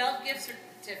for the belt gift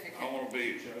certificate. I want to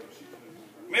be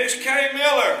Miss Kay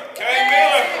Miller. Kay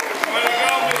Miller. Way to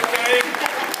go, Miss Kay.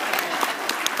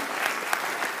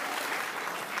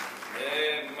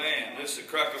 Amen. This is a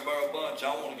Cracker Barrel bunch. I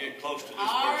want to get close to this person.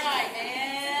 All right,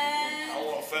 and... I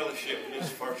want to fellowship with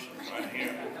this person right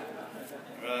here.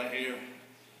 Right here.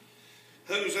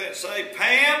 Who's that say?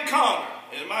 Pam Connor.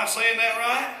 Am I saying that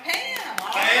right? Pam.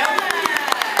 All Pam?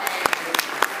 right.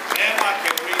 Pam, I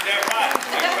can read that right.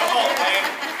 Come on, Pam.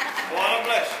 What a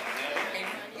blessing.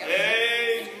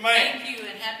 Amen. Thank you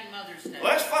and happy Mother's Day.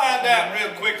 Let's find out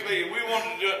real quickly. We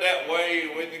wanted to do it that way.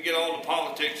 We can get all the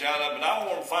politics out of it. I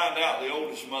want to find out the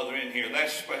oldest mother in here.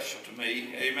 That's special to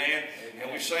me. Amen.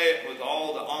 And we say it with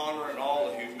all the honor and all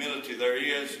the humility there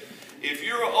is. If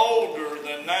you're older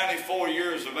than 94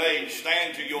 years of age,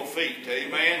 stand to your feet.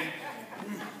 Amen.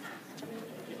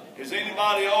 Is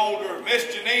anybody older? Miss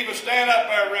Geneva, stand up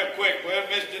there real quick. Well,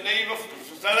 Miss Geneva,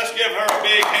 let's give her a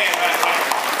big hand right there.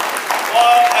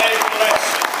 What a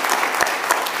blessing.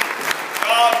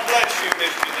 God bless you,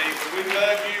 Miss Geneva. We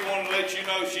love you. Want to let you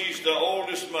know she's the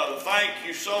oldest mother. Thank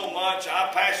you so much. I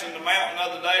passed in the mountain the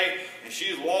other day, and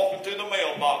she was walking to the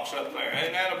mailbox up there.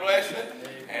 Ain't that a blessing?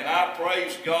 And I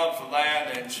praise God for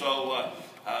that. And so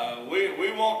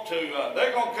we want to.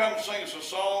 They're going to come and sing us a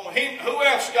song. Who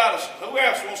else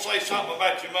want to say something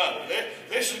about your mother?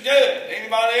 This is good.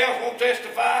 Anybody else want to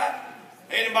testify?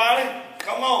 Anybody?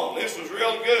 Come on. This was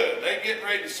real good. They're getting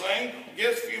ready to sing.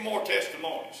 Give us a few more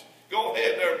testimonies. Go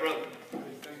ahead there, brother.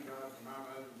 Thank God for my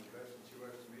mother and the blessing she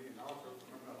was to me, and also for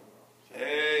my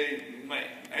mother-in-law. Amen.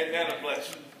 Ain't that a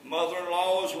blessing?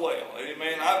 Mother-in-law as well.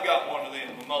 Amen. I've got one of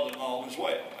them, a mother-in-law as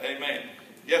well. Amen.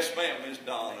 Yes, ma'am, Miss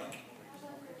Donna.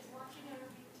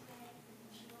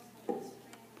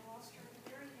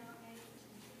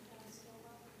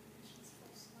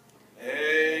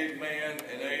 Amen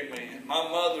and amen. My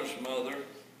mother's mother,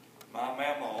 my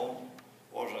mama,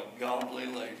 was a godly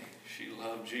lady. She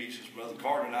loved Jesus. Brother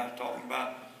Carter and I were talking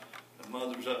about the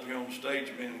mothers up here on the stage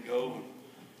a minute ago.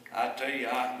 I tell you,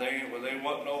 they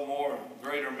wasn't no more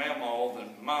greater mama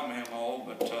than my mama,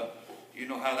 but you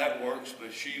know how that works.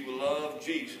 But she loved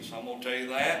Jesus. I'm going to tell you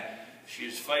that. She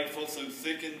is faithful through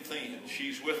thick and thin.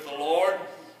 She's with the Lord.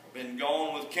 Been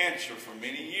gone with cancer for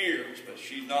many years, but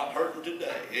she's not hurting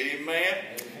today. Amen.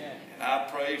 Amen. And I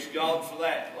praise God for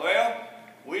that. Well,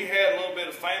 we had a little bit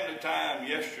of family time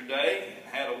yesterday.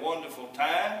 Had a wonderful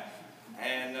time.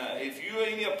 And if you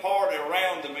ain't a part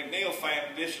around the McNeil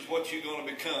family, this is what you're going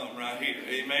to become right here.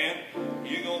 Amen.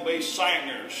 You're going to be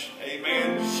singers.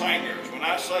 Amen. Singers. When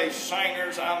I say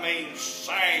singers, I mean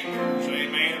singers.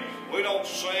 Amen. We don't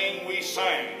sing, we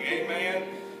sing. Amen.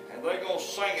 And they're going to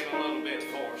sing it a little bit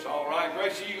for us. All right.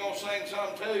 Gracie, you going to sing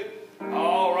something too?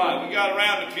 All right. We got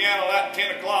around the piano about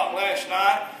 10 o'clock last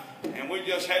night. And we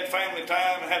just had family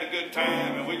time and had a good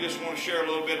time. And we just want to share a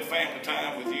little bit of family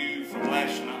time with you from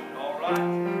last night. All right.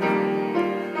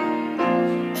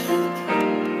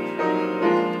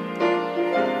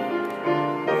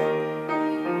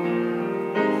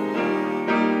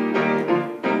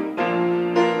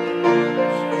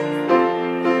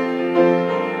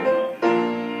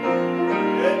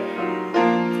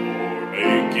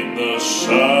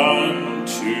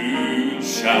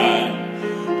 shine,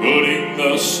 putting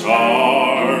the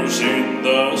stars in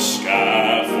the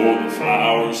sky for the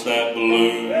flowers that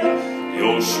bloom, the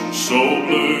ocean so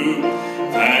blue.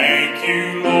 Thank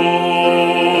you,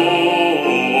 Lord,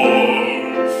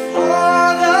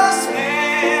 for the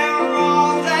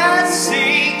sparrow that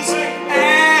sings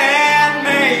and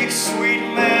makes sweet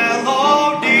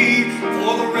melody,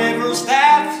 for the rivers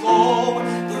that flow,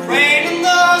 the rain and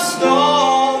the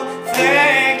snow.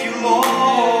 Thank you, Lord.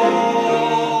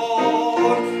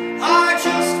 I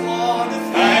just want to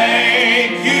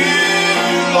thank you,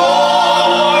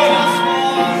 Lord.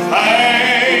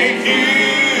 thank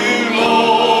you,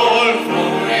 Lord,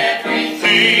 for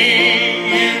everything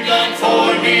you've done for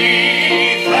me.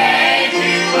 Thank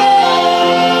you,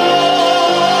 Lord.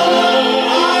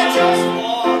 I just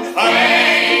want to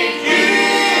Thank you,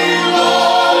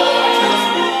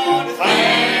 Lord.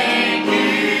 Thank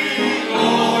you,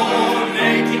 Lord,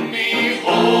 making me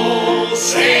whole,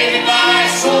 saving my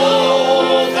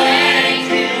soul. Thank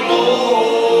you,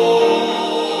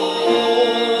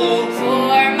 Lord.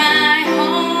 For my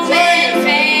home Sing it. and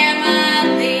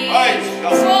family, Right, go.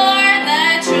 for the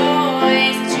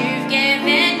joys that you've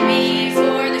given me,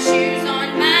 for the shoes on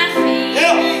my feet,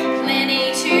 Yeah. plenty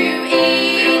to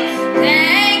eat.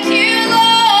 Thank you,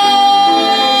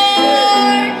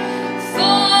 Lord,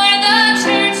 for the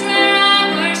church where I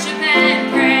worship and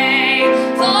pray,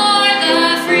 for the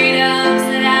freedoms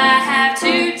that I have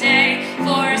today,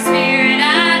 for a spirit I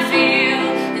feel,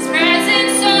 His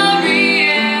presence so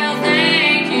real.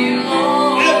 Thank you,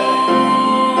 Lord.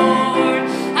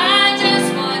 I just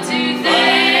want to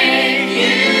thank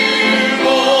you.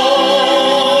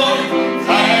 Lord,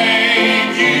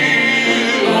 thank you,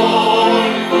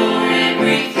 Lord, for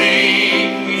everything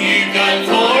you've done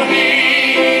for me.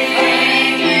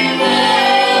 Thank you,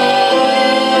 Lord.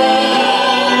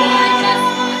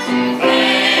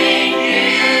 Thank you,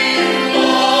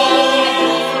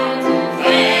 Lord.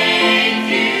 Thank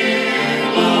you,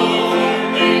 Lord,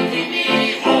 making me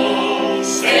whole,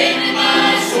 saving my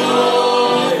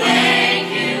soul. Thank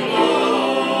you,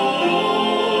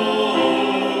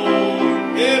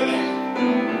 Lord. Yeah, man.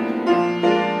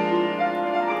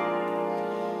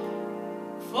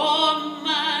 For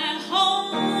my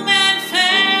home and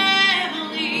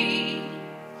family.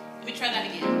 Let me try that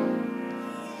again.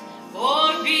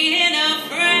 For being a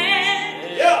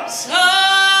friend Yeah. so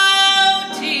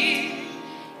dear,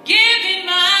 giving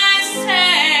my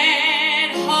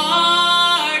sad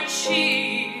heart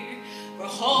cheer, for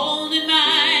holding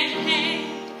my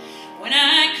hand when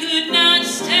I could not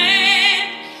stand.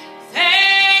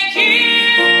 Thank you,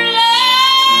 Lord,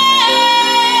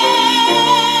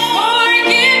 for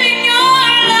giving your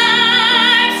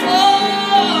life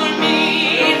for me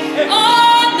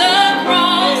on the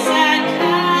cross at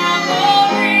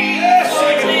Calvary,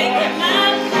 for taking my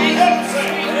place,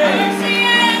 sweet mercy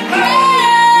and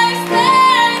grace.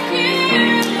 Thank you,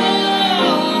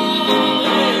 Lord.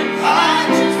 I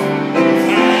just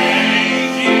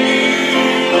Thank you,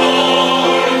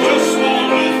 Lord. Just want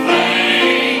to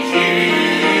thank you,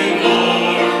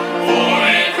 Lord, for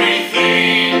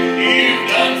everything you've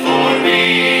done for me.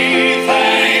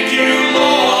 Thank you,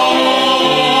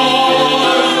 Lord.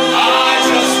 I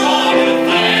just want to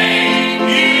thank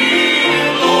you,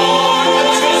 Lord. I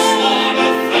just want to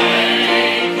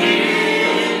thank you,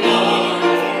 Lord,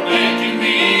 for making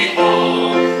me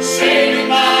whole, saving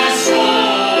my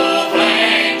soul.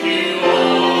 Thank you,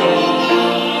 Lord.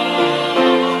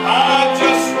 I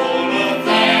just want to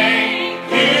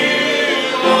thank you,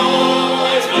 Lord.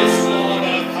 I just want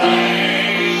to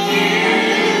thank you,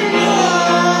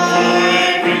 Lord, for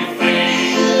everything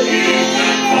you've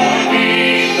done for me.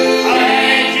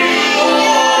 Thank you,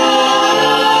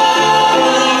 Lord.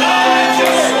 I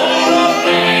just want to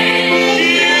thank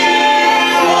you,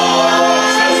 Lord.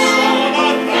 Just want to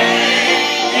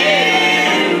thank you,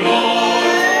 Lord,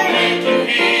 for making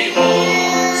me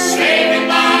whole, saving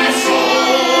my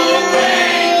soul.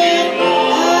 Thank you,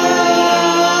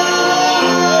 Lord,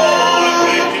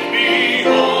 making me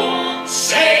whole,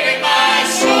 saving my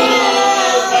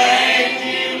soul. Thank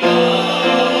you,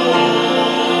 Lord.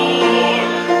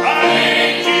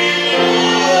 Thank you,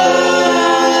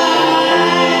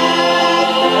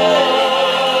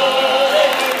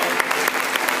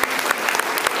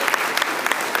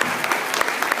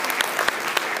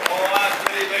 Oh, I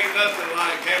tell you, ain't nothing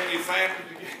like having your family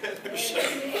together,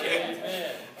 singing,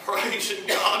 praising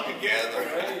God together.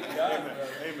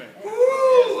 Amen. Woo!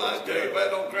 I tell you, if that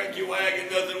don't crank your wagon,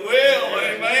 nothing will.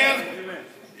 Amen. Amen.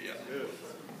 Yeah.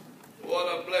 What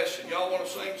a blessing. Y'all want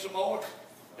to sing some more?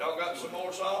 Y'all got some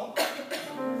more songs?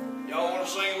 Y'all want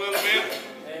to sing a little bit?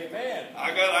 Amen. I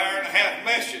got an hour and a half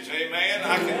message, amen.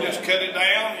 I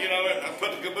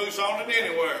caboose on it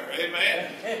anywhere.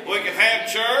 Amen. We can have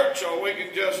church or we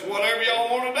can just whatever y'all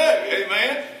want to do.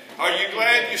 Amen. Are you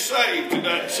glad you're saved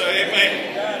today? Say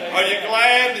amen. Are you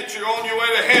glad that you're on your way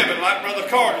to heaven like Brother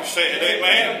Carter said?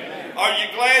 Amen. Are you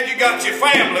glad you got your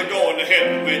family going to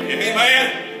heaven with you?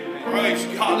 Amen. Praise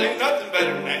God. Ain't nothing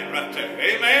better than that right there.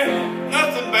 Amen.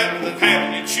 Nothing better than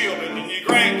having your children and your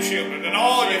grandchildren and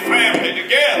all your family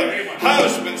together.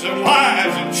 Husbands and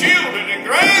wives and children and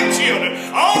grandchildren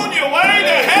on your way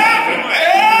to heaven.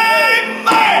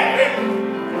 Amen.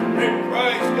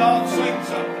 Praise God. Sing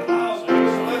something.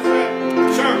 Let's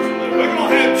have church. We're going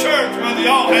to have church whether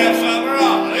y'all have something or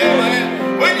not.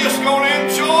 Amen. We're just going to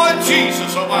enjoy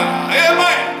Jesus a while.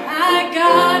 Amen. I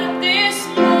got up this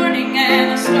morning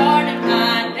and I started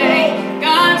my day.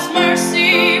 God's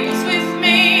mercy was with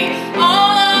me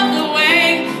all of the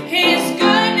way. His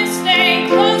goodness stayed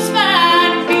close by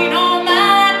to meet all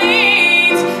my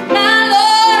needs. My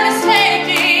Lord is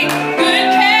taking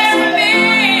good care of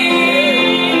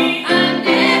me. I'm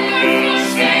never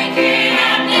forsaken,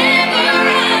 I'm never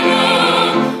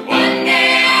alone. One day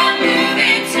I'll move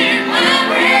into my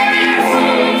brand new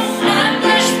home. I'm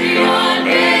blessed beyond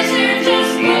measure,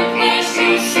 just look close to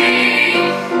see.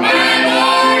 My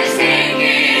Lord is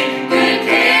taking good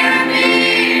care of me.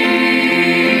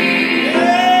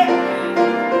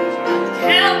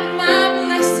 Count my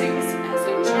blessings as I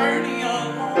journey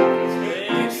along.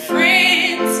 Good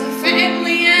friends, a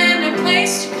family, and a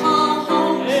place to call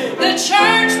home. The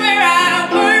church where I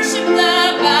worship, the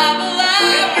Bible I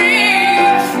read.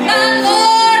 My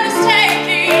Lord is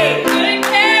taking good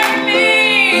care of me.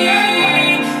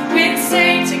 When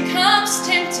Satan comes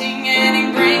tempting and he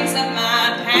brings up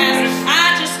my past, I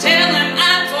just tell him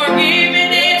I'm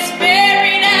forgiven, it's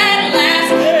buried at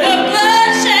last. The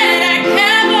bloodshed at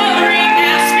Calvary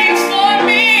now speaks for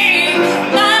me.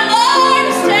 My Lord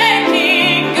is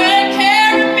taking good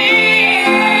care of me.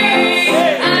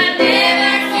 I'm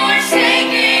never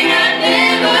forsaken, I'm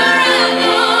never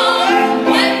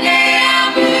alone. One day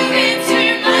I'll move into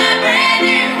my brand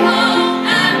new home.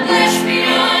 I'm blessed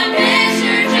beyond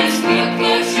measure, just look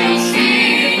close, you'll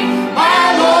see.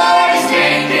 My Lord is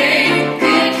taking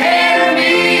good care of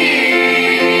me.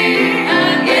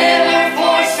 I'm never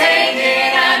forsaken,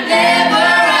 I'm never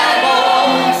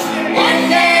alone. One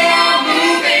day I'll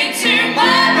move into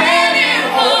my brand new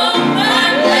home.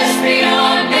 I'm blessed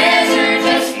beyond measure,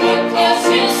 just look close,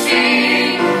 you'll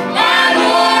see. My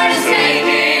Lord is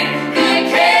taking good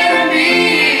care of me.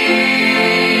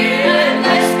 I'm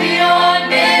blessed beyond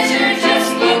measure, just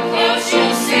look close,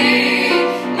 you'll see.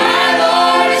 My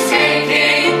Lord is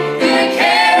taking good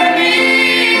care of me.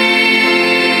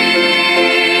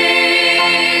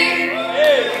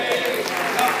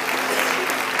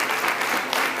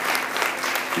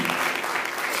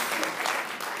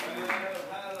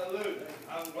 Hallelujah.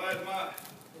 I'm glad my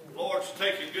Lord's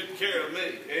taking good care of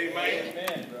me. Amen.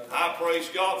 Amen, brother. I praise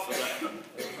God for that.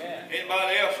 Amen.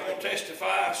 Anybody else want to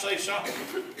testify? Say something.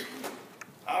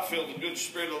 I feel the good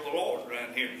spirit of the Lord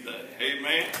around here today.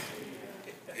 Amen.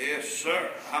 Yes, sir.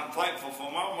 I'm thankful for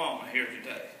my mama here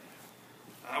today.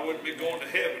 I wouldn't be going to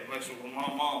heaven unless it was my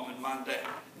mom and my dad.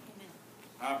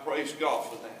 I praise God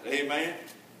for that. Amen.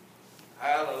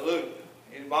 Hallelujah.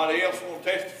 Anybody else want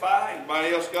to testify?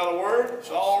 Anybody else got a word? It's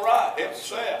all right. Help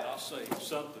us out. I'll say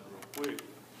something real quick.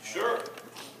 Sure.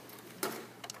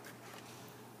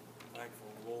 Thankful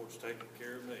the Lord's taking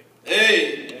care of me.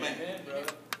 Amen. Amen,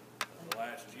 brother. The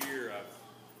last year I've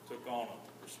took on a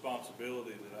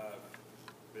responsibility that I've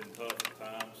been tough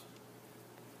at times.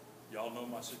 Y'all know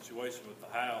my situation with the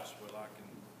house, but I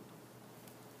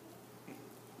can.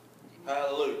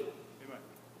 Hallelujah. Amen.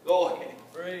 Go ahead.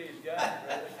 Praise God,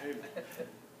 brother. Amen.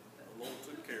 The Lord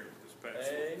took care of it this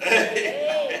past week.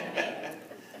 Amen.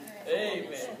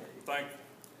 Amen. Thankful.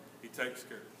 He takes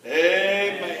care of it.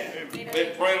 Amen.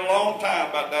 Been praying a long time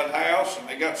about that house, and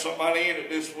they got somebody in it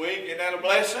this week. Isn't that a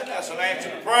blessing? That's an answer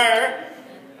to prayer.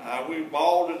 We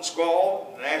bawled and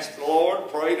squalled and asked the Lord,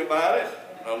 prayed about it.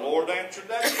 The Lord answered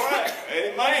that prayer.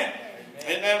 Amen.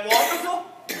 Isn't that wonderful?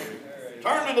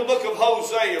 Turn to the book of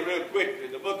Hosea real quickly.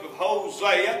 The book of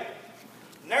Hosea.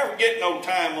 Never get no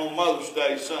time on Mother's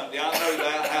Day Sunday. I know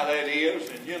that how that is.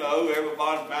 And you know,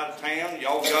 everybody's out of town.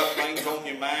 Y'all got things on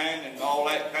your mind and all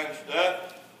that kind of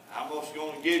stuff. I'm just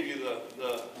going to give you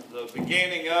the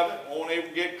beginning of it. Won't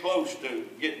even get close to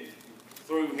getting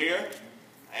through here.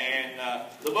 And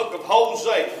the book of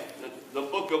Hosea. The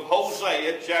book of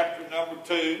Hosea, chapter number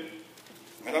 2.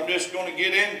 And I'm just going to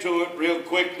get into it real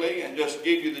quickly and just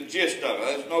give you the gist of it.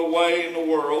 There's no way in the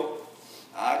world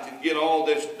I can get all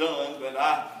this done, but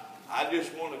I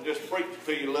just want to just preach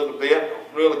to you a little bit.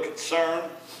 I'm really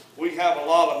concerned We have a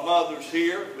lot of mothers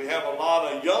here. We have a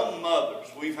lot of young mothers.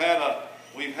 We've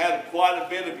had quite a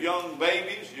bit of young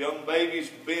babies. Young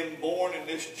babies being born in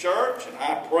this church, and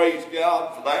I praise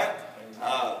God for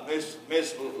that.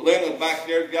 Miss Linda back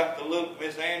there got the little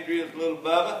Miss Andrea's little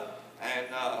Bubba, and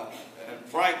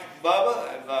Frank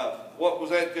Bubba, and what was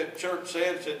that church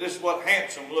said? Said this is what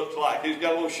handsome looks like. He's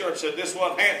got a little shirt said this is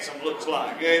what handsome looks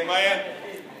like. Amen.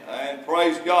 And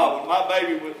praise God. When my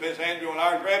baby with Miss Andrew and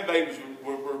our grandbabies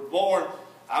were born,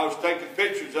 I was taking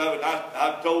pictures of it.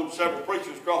 I've told several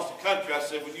preachers across the country, I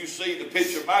said, when you see the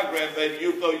picture of my grandbaby,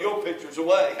 you'll throw your pictures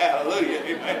away. Hallelujah.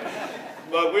 Amen.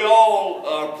 But we all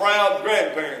are proud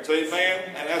grandparents.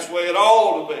 Amen. And that's the way it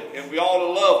ought to be. And we ought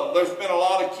to love them. There's been a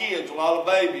lot of kids, a lot of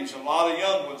babies, and a lot of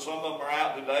young ones. Some of them are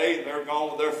out today, and they're gone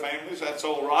with their families. That's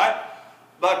all right.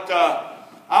 But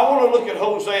I want to look at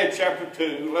Hosea chapter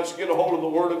 2. Let's get a hold of the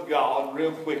Word of God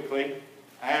real quickly.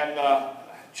 And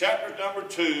chapter number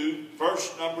 2,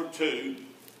 verse number 2.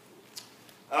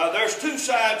 There's two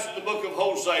sides to the book of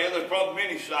Hosea. There's probably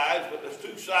many sides, but there's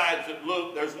two sides that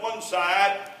look. There's one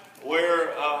side where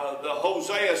the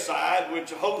Hosea side,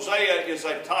 which Hosea is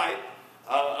a type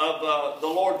of the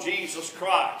Lord Jesus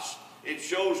Christ. It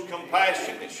shows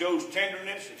compassion, it shows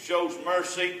tenderness, it shows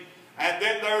mercy. And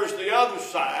then there's the other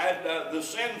side, the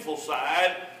sinful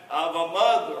side of a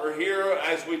mother. Here,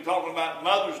 as we're talking about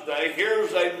Mother's Day,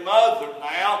 here's a mother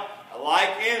now, like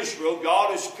Israel.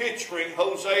 God is picturing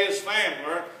Hosea's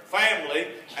family,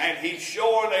 and he's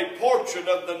showing a portrait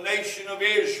of the nation of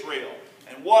Israel.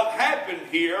 And what happened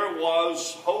here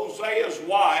was Hosea's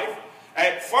wife,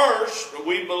 at first,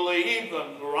 we believe,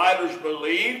 the writers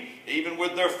believe, even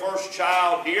with their first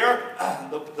child here,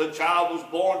 the child was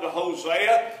born to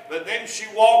Hosea, but then she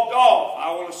walked off.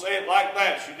 I want to say it like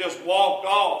that. She just walked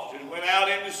off. She went out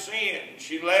into sin.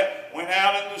 She went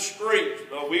out in the streets.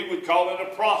 We would call it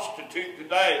a prostitute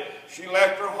today. She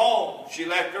left her home. She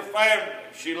left her family.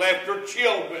 She left her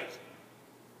children.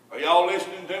 Are y'all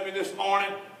listening to me this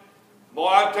morning? Boy,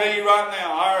 I tell you right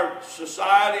now, our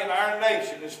society and our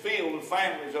nation is filled with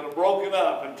families that are broken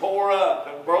up and tore up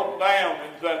and broke down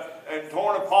and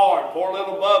torn apart. Poor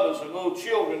little Bubbas and little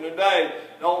children today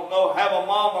don't know have a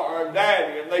mama or a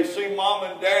daddy, and they see mom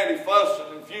and daddy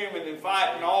fussing and fuming and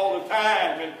fighting all the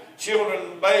time, and children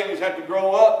and babies have to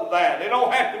grow up with that. They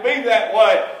don't have to be that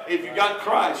way if you got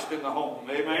Christ in the home.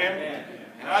 Amen? Amen.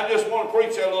 And I just want to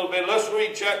preach that a little bit. Let's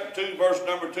read chapter 2, verse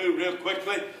number 2 real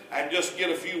quickly and just get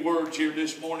a few words here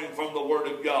this morning from the Word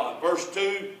of God. Verse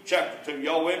 2, chapter 2.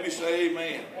 Y'all with me? Say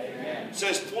amen. Amen. It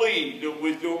says, plead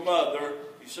with your mother.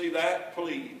 You see that?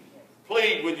 Plead.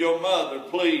 Plead with your mother.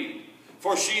 Plead.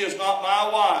 For she is not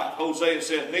my wife, Hosea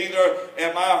said, neither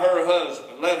am I her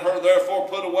husband. Let her therefore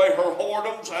put away her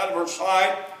whoredoms out of her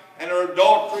sight and her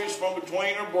adulteries from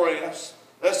between her breasts.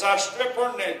 Lest I strip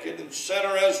her naked and set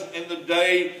her as in the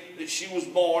day that she was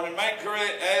born, and make her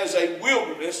as a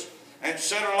wilderness, and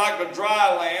set her like a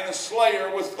dry land, and slay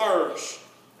her with thirst.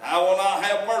 I will not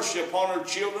have mercy upon her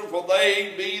children, for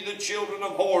they be the children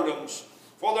of whoredoms.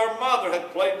 For their mother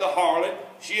hath played the harlot,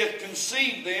 she hath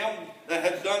conceived them that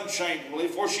had done shamefully.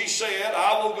 For she said,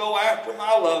 I will go after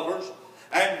my lovers,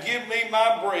 and give me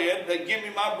my bread,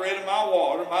 and my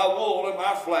water, my wool and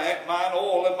my flax, mine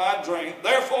oil and my drink.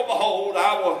 Therefore, behold,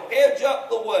 I will hedge up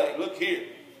the way. Look here.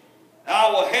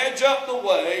 I will hedge up the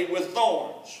way with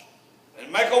thorns, and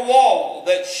make a wall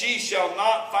that she shall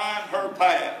not find her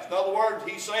path. In other words,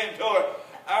 he's saying to her,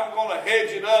 I'm going to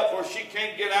hedge it up where she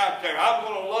can't get out there. I'm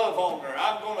going to love on her.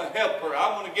 I'm going to help her.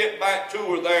 I'm going to get back to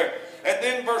her there. And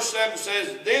then verse 7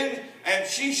 says, and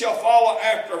she shall follow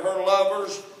after her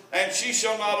lovers, and she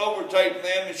shall not overtake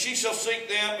them, and she shall seek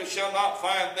them, but shall not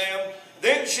find them.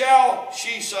 Then shall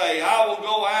she say, I will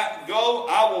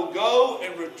go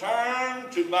and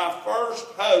return to my first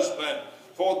husband,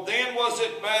 for then was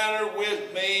it better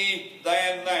with me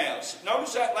than now.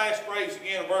 Notice that last phrase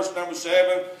again in verse number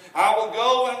 7. I will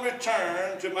go and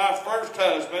return to my first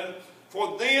husband,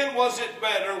 for then was it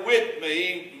better with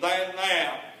me than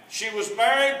now. She was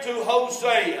married to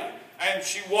Hosea, and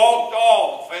she walked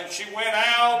off, and she went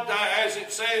out, as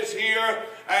it says here,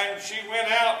 and she went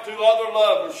out to other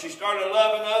lovers. She started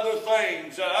loving other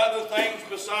things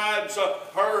besides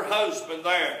her husband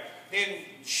there. And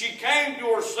she came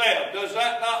to herself. Does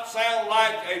that not sound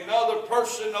like another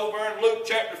person over in Luke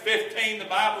chapter 15? The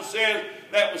Bible says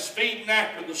that was feeding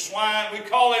after the swine. We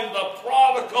call him the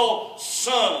prodigal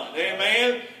son.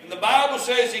 Amen? And the Bible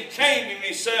says he came to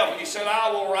himself and he said, I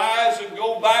will rise and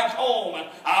go back home, and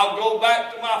I'll go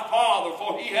back to my father,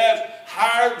 for he has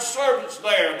hired servants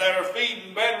there that are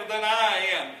feeding better than I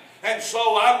am. And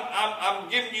so I'm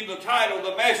giving you the title of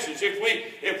the message.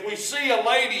 If we see a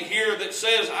lady here that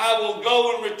says, I will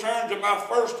go and return to my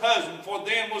first husband, for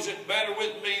then was it better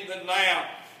with me than now.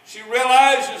 She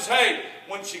realizes, hey,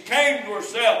 when she came to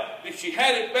herself, that she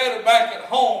had it better back at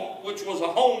home, which was a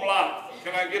home life.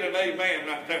 Can I get an amen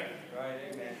right there? Right,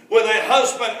 amen. With a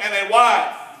husband and a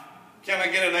wife. Can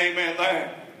I get an amen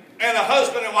there? And a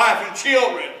husband and wife and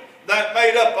children that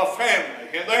made up a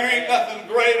family. And there ain't nothing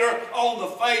greater on the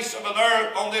face of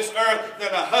on this earth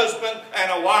than a husband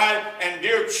and a wife and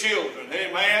dear children.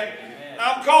 Amen.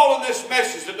 I'm calling this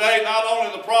message today not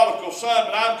only the prodigal son,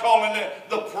 but I'm calling it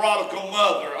the prodigal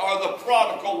mother or the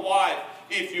prodigal wife,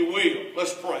 if you will.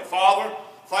 Let's pray. Father,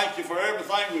 thank you for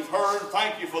everything we've heard.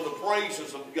 Thank you for the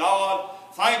praises of God.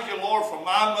 Thank you, Lord, for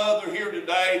my mother here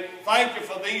today. Thank you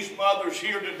for these mothers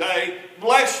here today.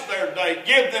 Bless their day.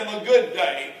 Give them a good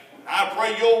day. I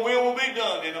pray your will be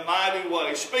done in a mighty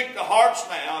way. Speak to hearts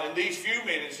now in these few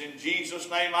minutes. In Jesus'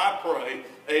 name I pray.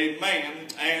 Amen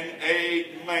and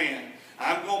amen.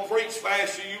 I'm going to preach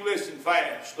fast so you listen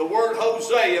fast. The word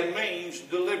Hosea means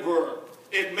deliverer.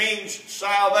 It means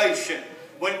salvation.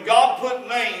 When God put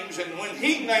names and when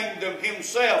He named them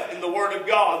Himself in the Word of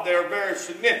God, they're very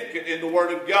significant in the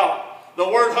Word of God. The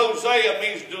word Hosea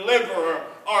means deliverer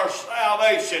or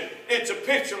salvation. It's a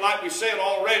picture, like we said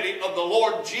already, of the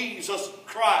Lord Jesus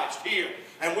Christ here.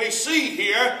 And we see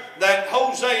here that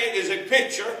Hosea is a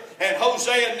picture, and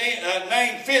Hosea's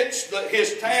name fits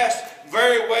his task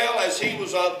very well, as he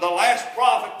was the last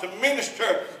prophet to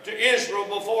minister to Israel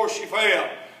before she fell.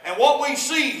 And what we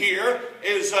see here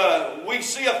is we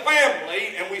see a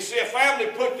family, and we see a family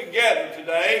put together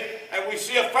today, and we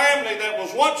see a family that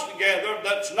was once together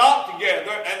that's not together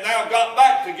and now got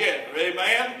back together.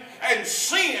 Amen? And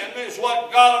sin is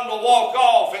what got them to walk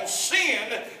off, and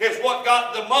sin is what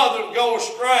got the mother to go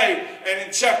astray. And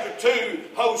in chapter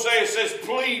 2, Hosea says,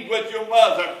 plead with your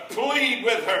mother. Plead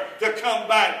with her to come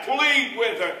back. Plead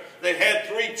with her. They had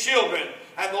 3 children.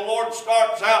 And the Lord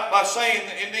starts out by saying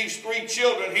in these 3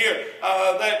 children here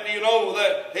that, you know,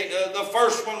 that the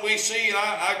first one we see, and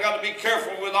I got to be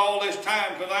careful with all this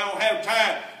time because I don't have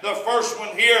time. The first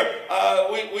one here,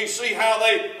 we see how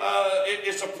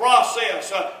it's a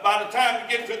process. By the time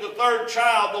we get to the 3rd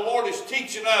child, the Lord is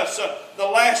teaching us. The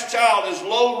last child is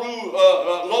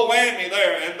Lo-Ami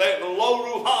there, and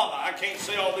Lo-Ruhamah. I can't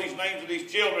say all these names of these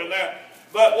children there.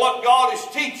 But what God is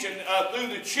teaching through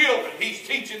the children, He's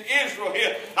teaching Israel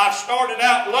here. I started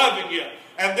out loving you.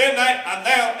 And then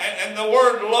and the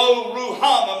word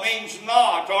Lo-Ruhamah means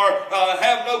not, or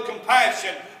have no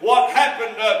compassion. What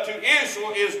happened to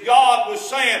Israel is God was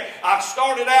saying, I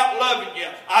started out loving you.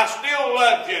 I still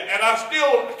loved you. And I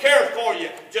still care for you.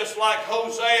 Just like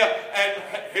Hosea and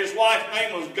his wife's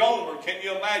name was Gomer. Can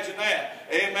you imagine that?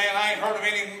 Amen. I ain't heard of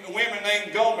any women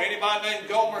named Gomer. Anybody named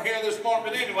Gomer here this morning?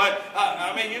 But anyway,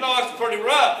 I mean, you know, that's pretty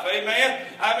rough. Amen.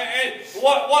 I mean,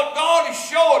 what God is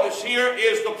showing us here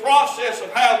is the process of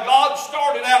how God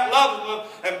started out loving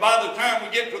them. And by the time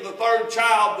we get to the 3rd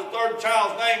child, the 3rd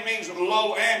child's name means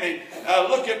Lo-Ami.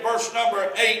 Look at verse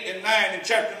number 8 and 9 in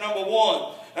chapter number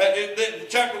 1.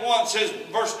 Chapter 1 says,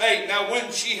 verse 8, now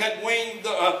when she had weaned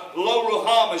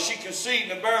Lo-Ruhamah, she conceived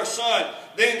and bare a son.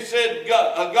 Then said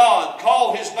God,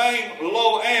 call his name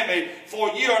Lo-Ami, for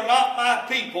ye are not my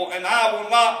people, and I will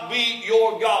not be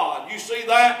your God. You see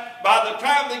that? By the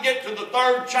time they get to the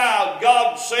 3rd child,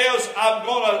 God says, I'm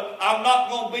not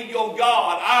going to be your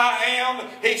God. I am,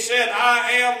 He said,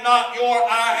 I am not your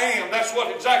I am. That's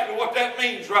exactly what that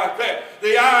means right there.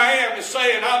 The I am is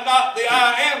saying, I'm not the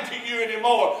I am to you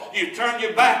anymore. You've turned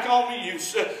your back on me.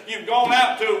 You've gone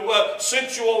out to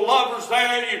sensual lovers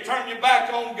there. You turn your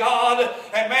back on God.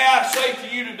 And may I say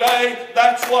to you today,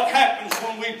 that's what happens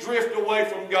when we drift away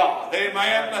from God.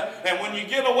 Amen. And when you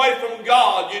get away from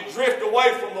God, you drift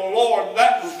away from the Lord. And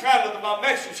that was kind of my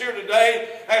message here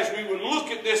today, as we would look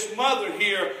at this mother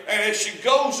here, and as she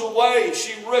goes away,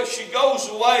 she goes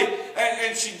away,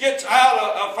 and she gets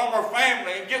out from her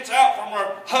family and gets out from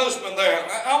her husband there.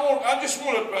 I just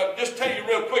want to just tell you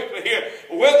real quickly here,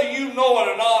 whether you know it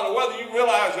or not, or whether you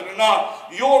realize it or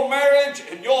not, your marriage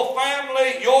and your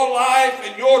family, your life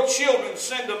and your children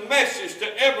send a message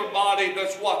to everybody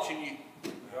that's watching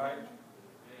you. Right.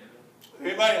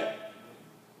 Amen.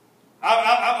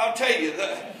 I'll tell you,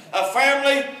 that a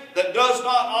family that does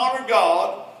not honor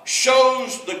God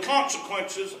shows the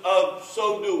consequences of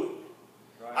so doing.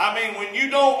 Right. I mean, when you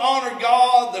don't honor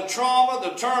God, the trauma,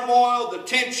 the turmoil, the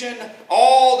tension,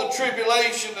 all the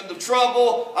tribulation and the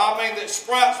trouble, I mean, that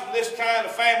sprouts from this kind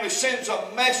of family sends a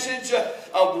message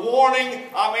of warning.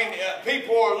 I mean,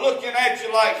 people are looking at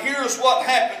you like, here's what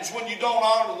happens when you don't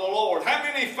honor the Lord. How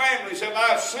many families have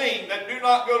I seen that do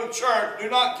not go to church, do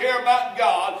not care about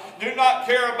God, do not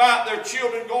care about their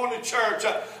children going to church?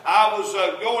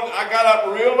 I got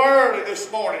up real early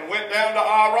this morning, went down to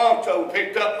Aronto,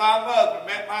 picked up my mother,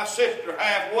 met my sister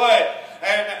halfway,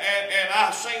 and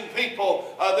I seen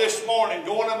people this morning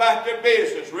going about their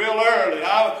business real early.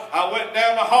 I went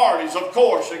down to Hardee's, of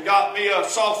course, and got me a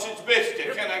sausage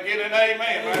biscuit. Can I get an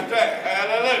amen right there?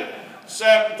 Hallelujah.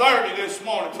 7:30 this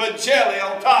morning. Put jelly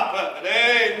on top of it.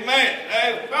 Amen.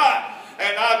 That's right.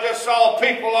 And I just saw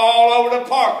people all over the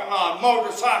parking lot,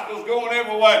 motorcycles going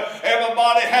everywhere,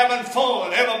 everybody having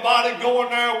fun, everybody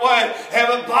going their way,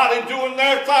 everybody doing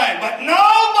their thing. But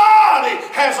nobody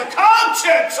has a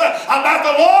conscience about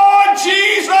the Lord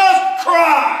Jesus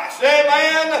Christ.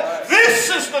 Amen.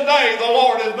 This is the day the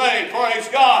Lord has made. Praise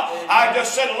God. I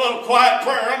just said a little quiet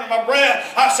prayer under my breath.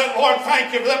 I said, Lord,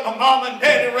 thank you that my mom and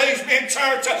daddy raised me in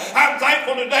church. I'm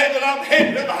thankful today that I'm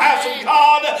heading to the house of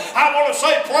God. I want to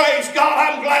say, praise God.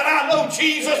 I'm glad I know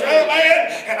Jesus, amen.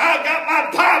 And I've got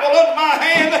my Bible in my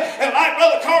hand, and like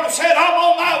Brother Carter said, I'm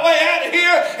on my way out of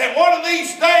here, and one of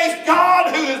these days,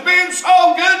 God, who has been so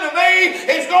good to me,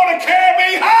 is going to carry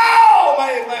me home,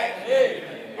 amen.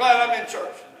 Amen. Glad I'm in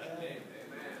church. Amen.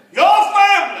 Your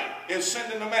family is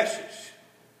sending a message.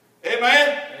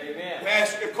 Amen? Amen. Let me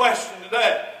ask you a question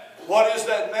today. What is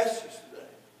that message today?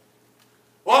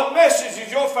 What message is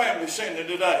your family sending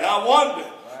today? I wonder.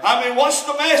 I mean, what's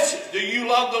the message? Do you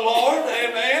love the Lord?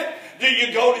 Amen. Do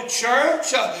you go to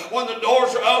church when the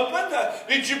doors are open?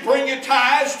 Did you bring your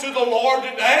tithes to the Lord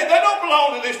today? They don't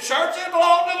belong to this church. They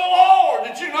belong to the Lord.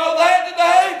 Did you know that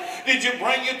today? Did you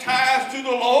bring your tithes to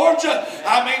the Lord? Do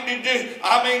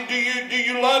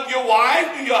you love your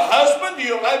wife? Do your husband? Do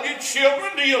you love your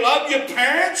children? Do you love your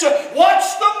parents?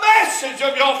 What's the message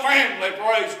of your family?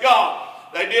 Praise God.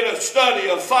 They did a study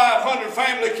of 500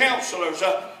 family counselors.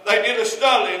 They did a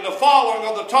study in the following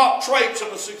of the top traits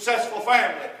of a successful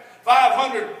family.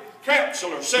 500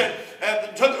 counselors said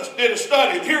did a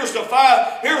study. Here's the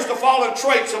following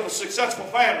traits of a successful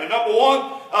family. Number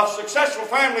one, a successful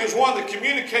family is one that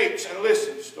communicates and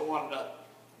listens to one another.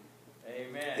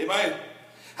 Amen. Amen.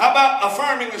 How about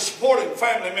affirming and supporting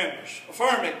family members?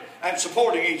 Affirming and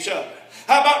supporting each other.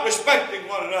 How about respecting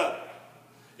one another?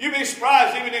 You'd be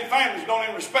surprised even in families don't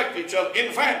even respect each other. In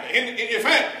the family, in your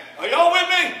family. Are y'all with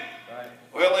me? Right.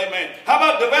 Well, amen. How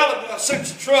about developing a sense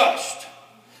of trust?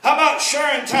 How about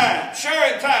sharing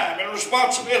time and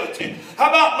responsibility? How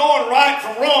about knowing right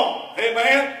from wrong?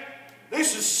 Amen.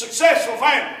 This is successful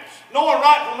families. Knowing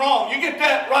right from wrong. You get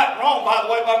that right and wrong, by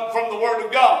the way, from the Word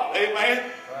of God. Amen.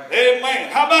 Right.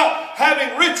 Amen. How about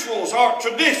having rituals or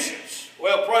traditions?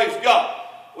 Well, praise God.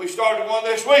 We started one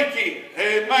this weekend.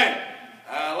 Amen.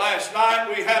 Last night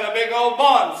we had a big old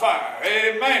bonfire.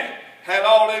 Amen. Had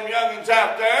all them youngins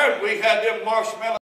out there, and we had them marshmallows.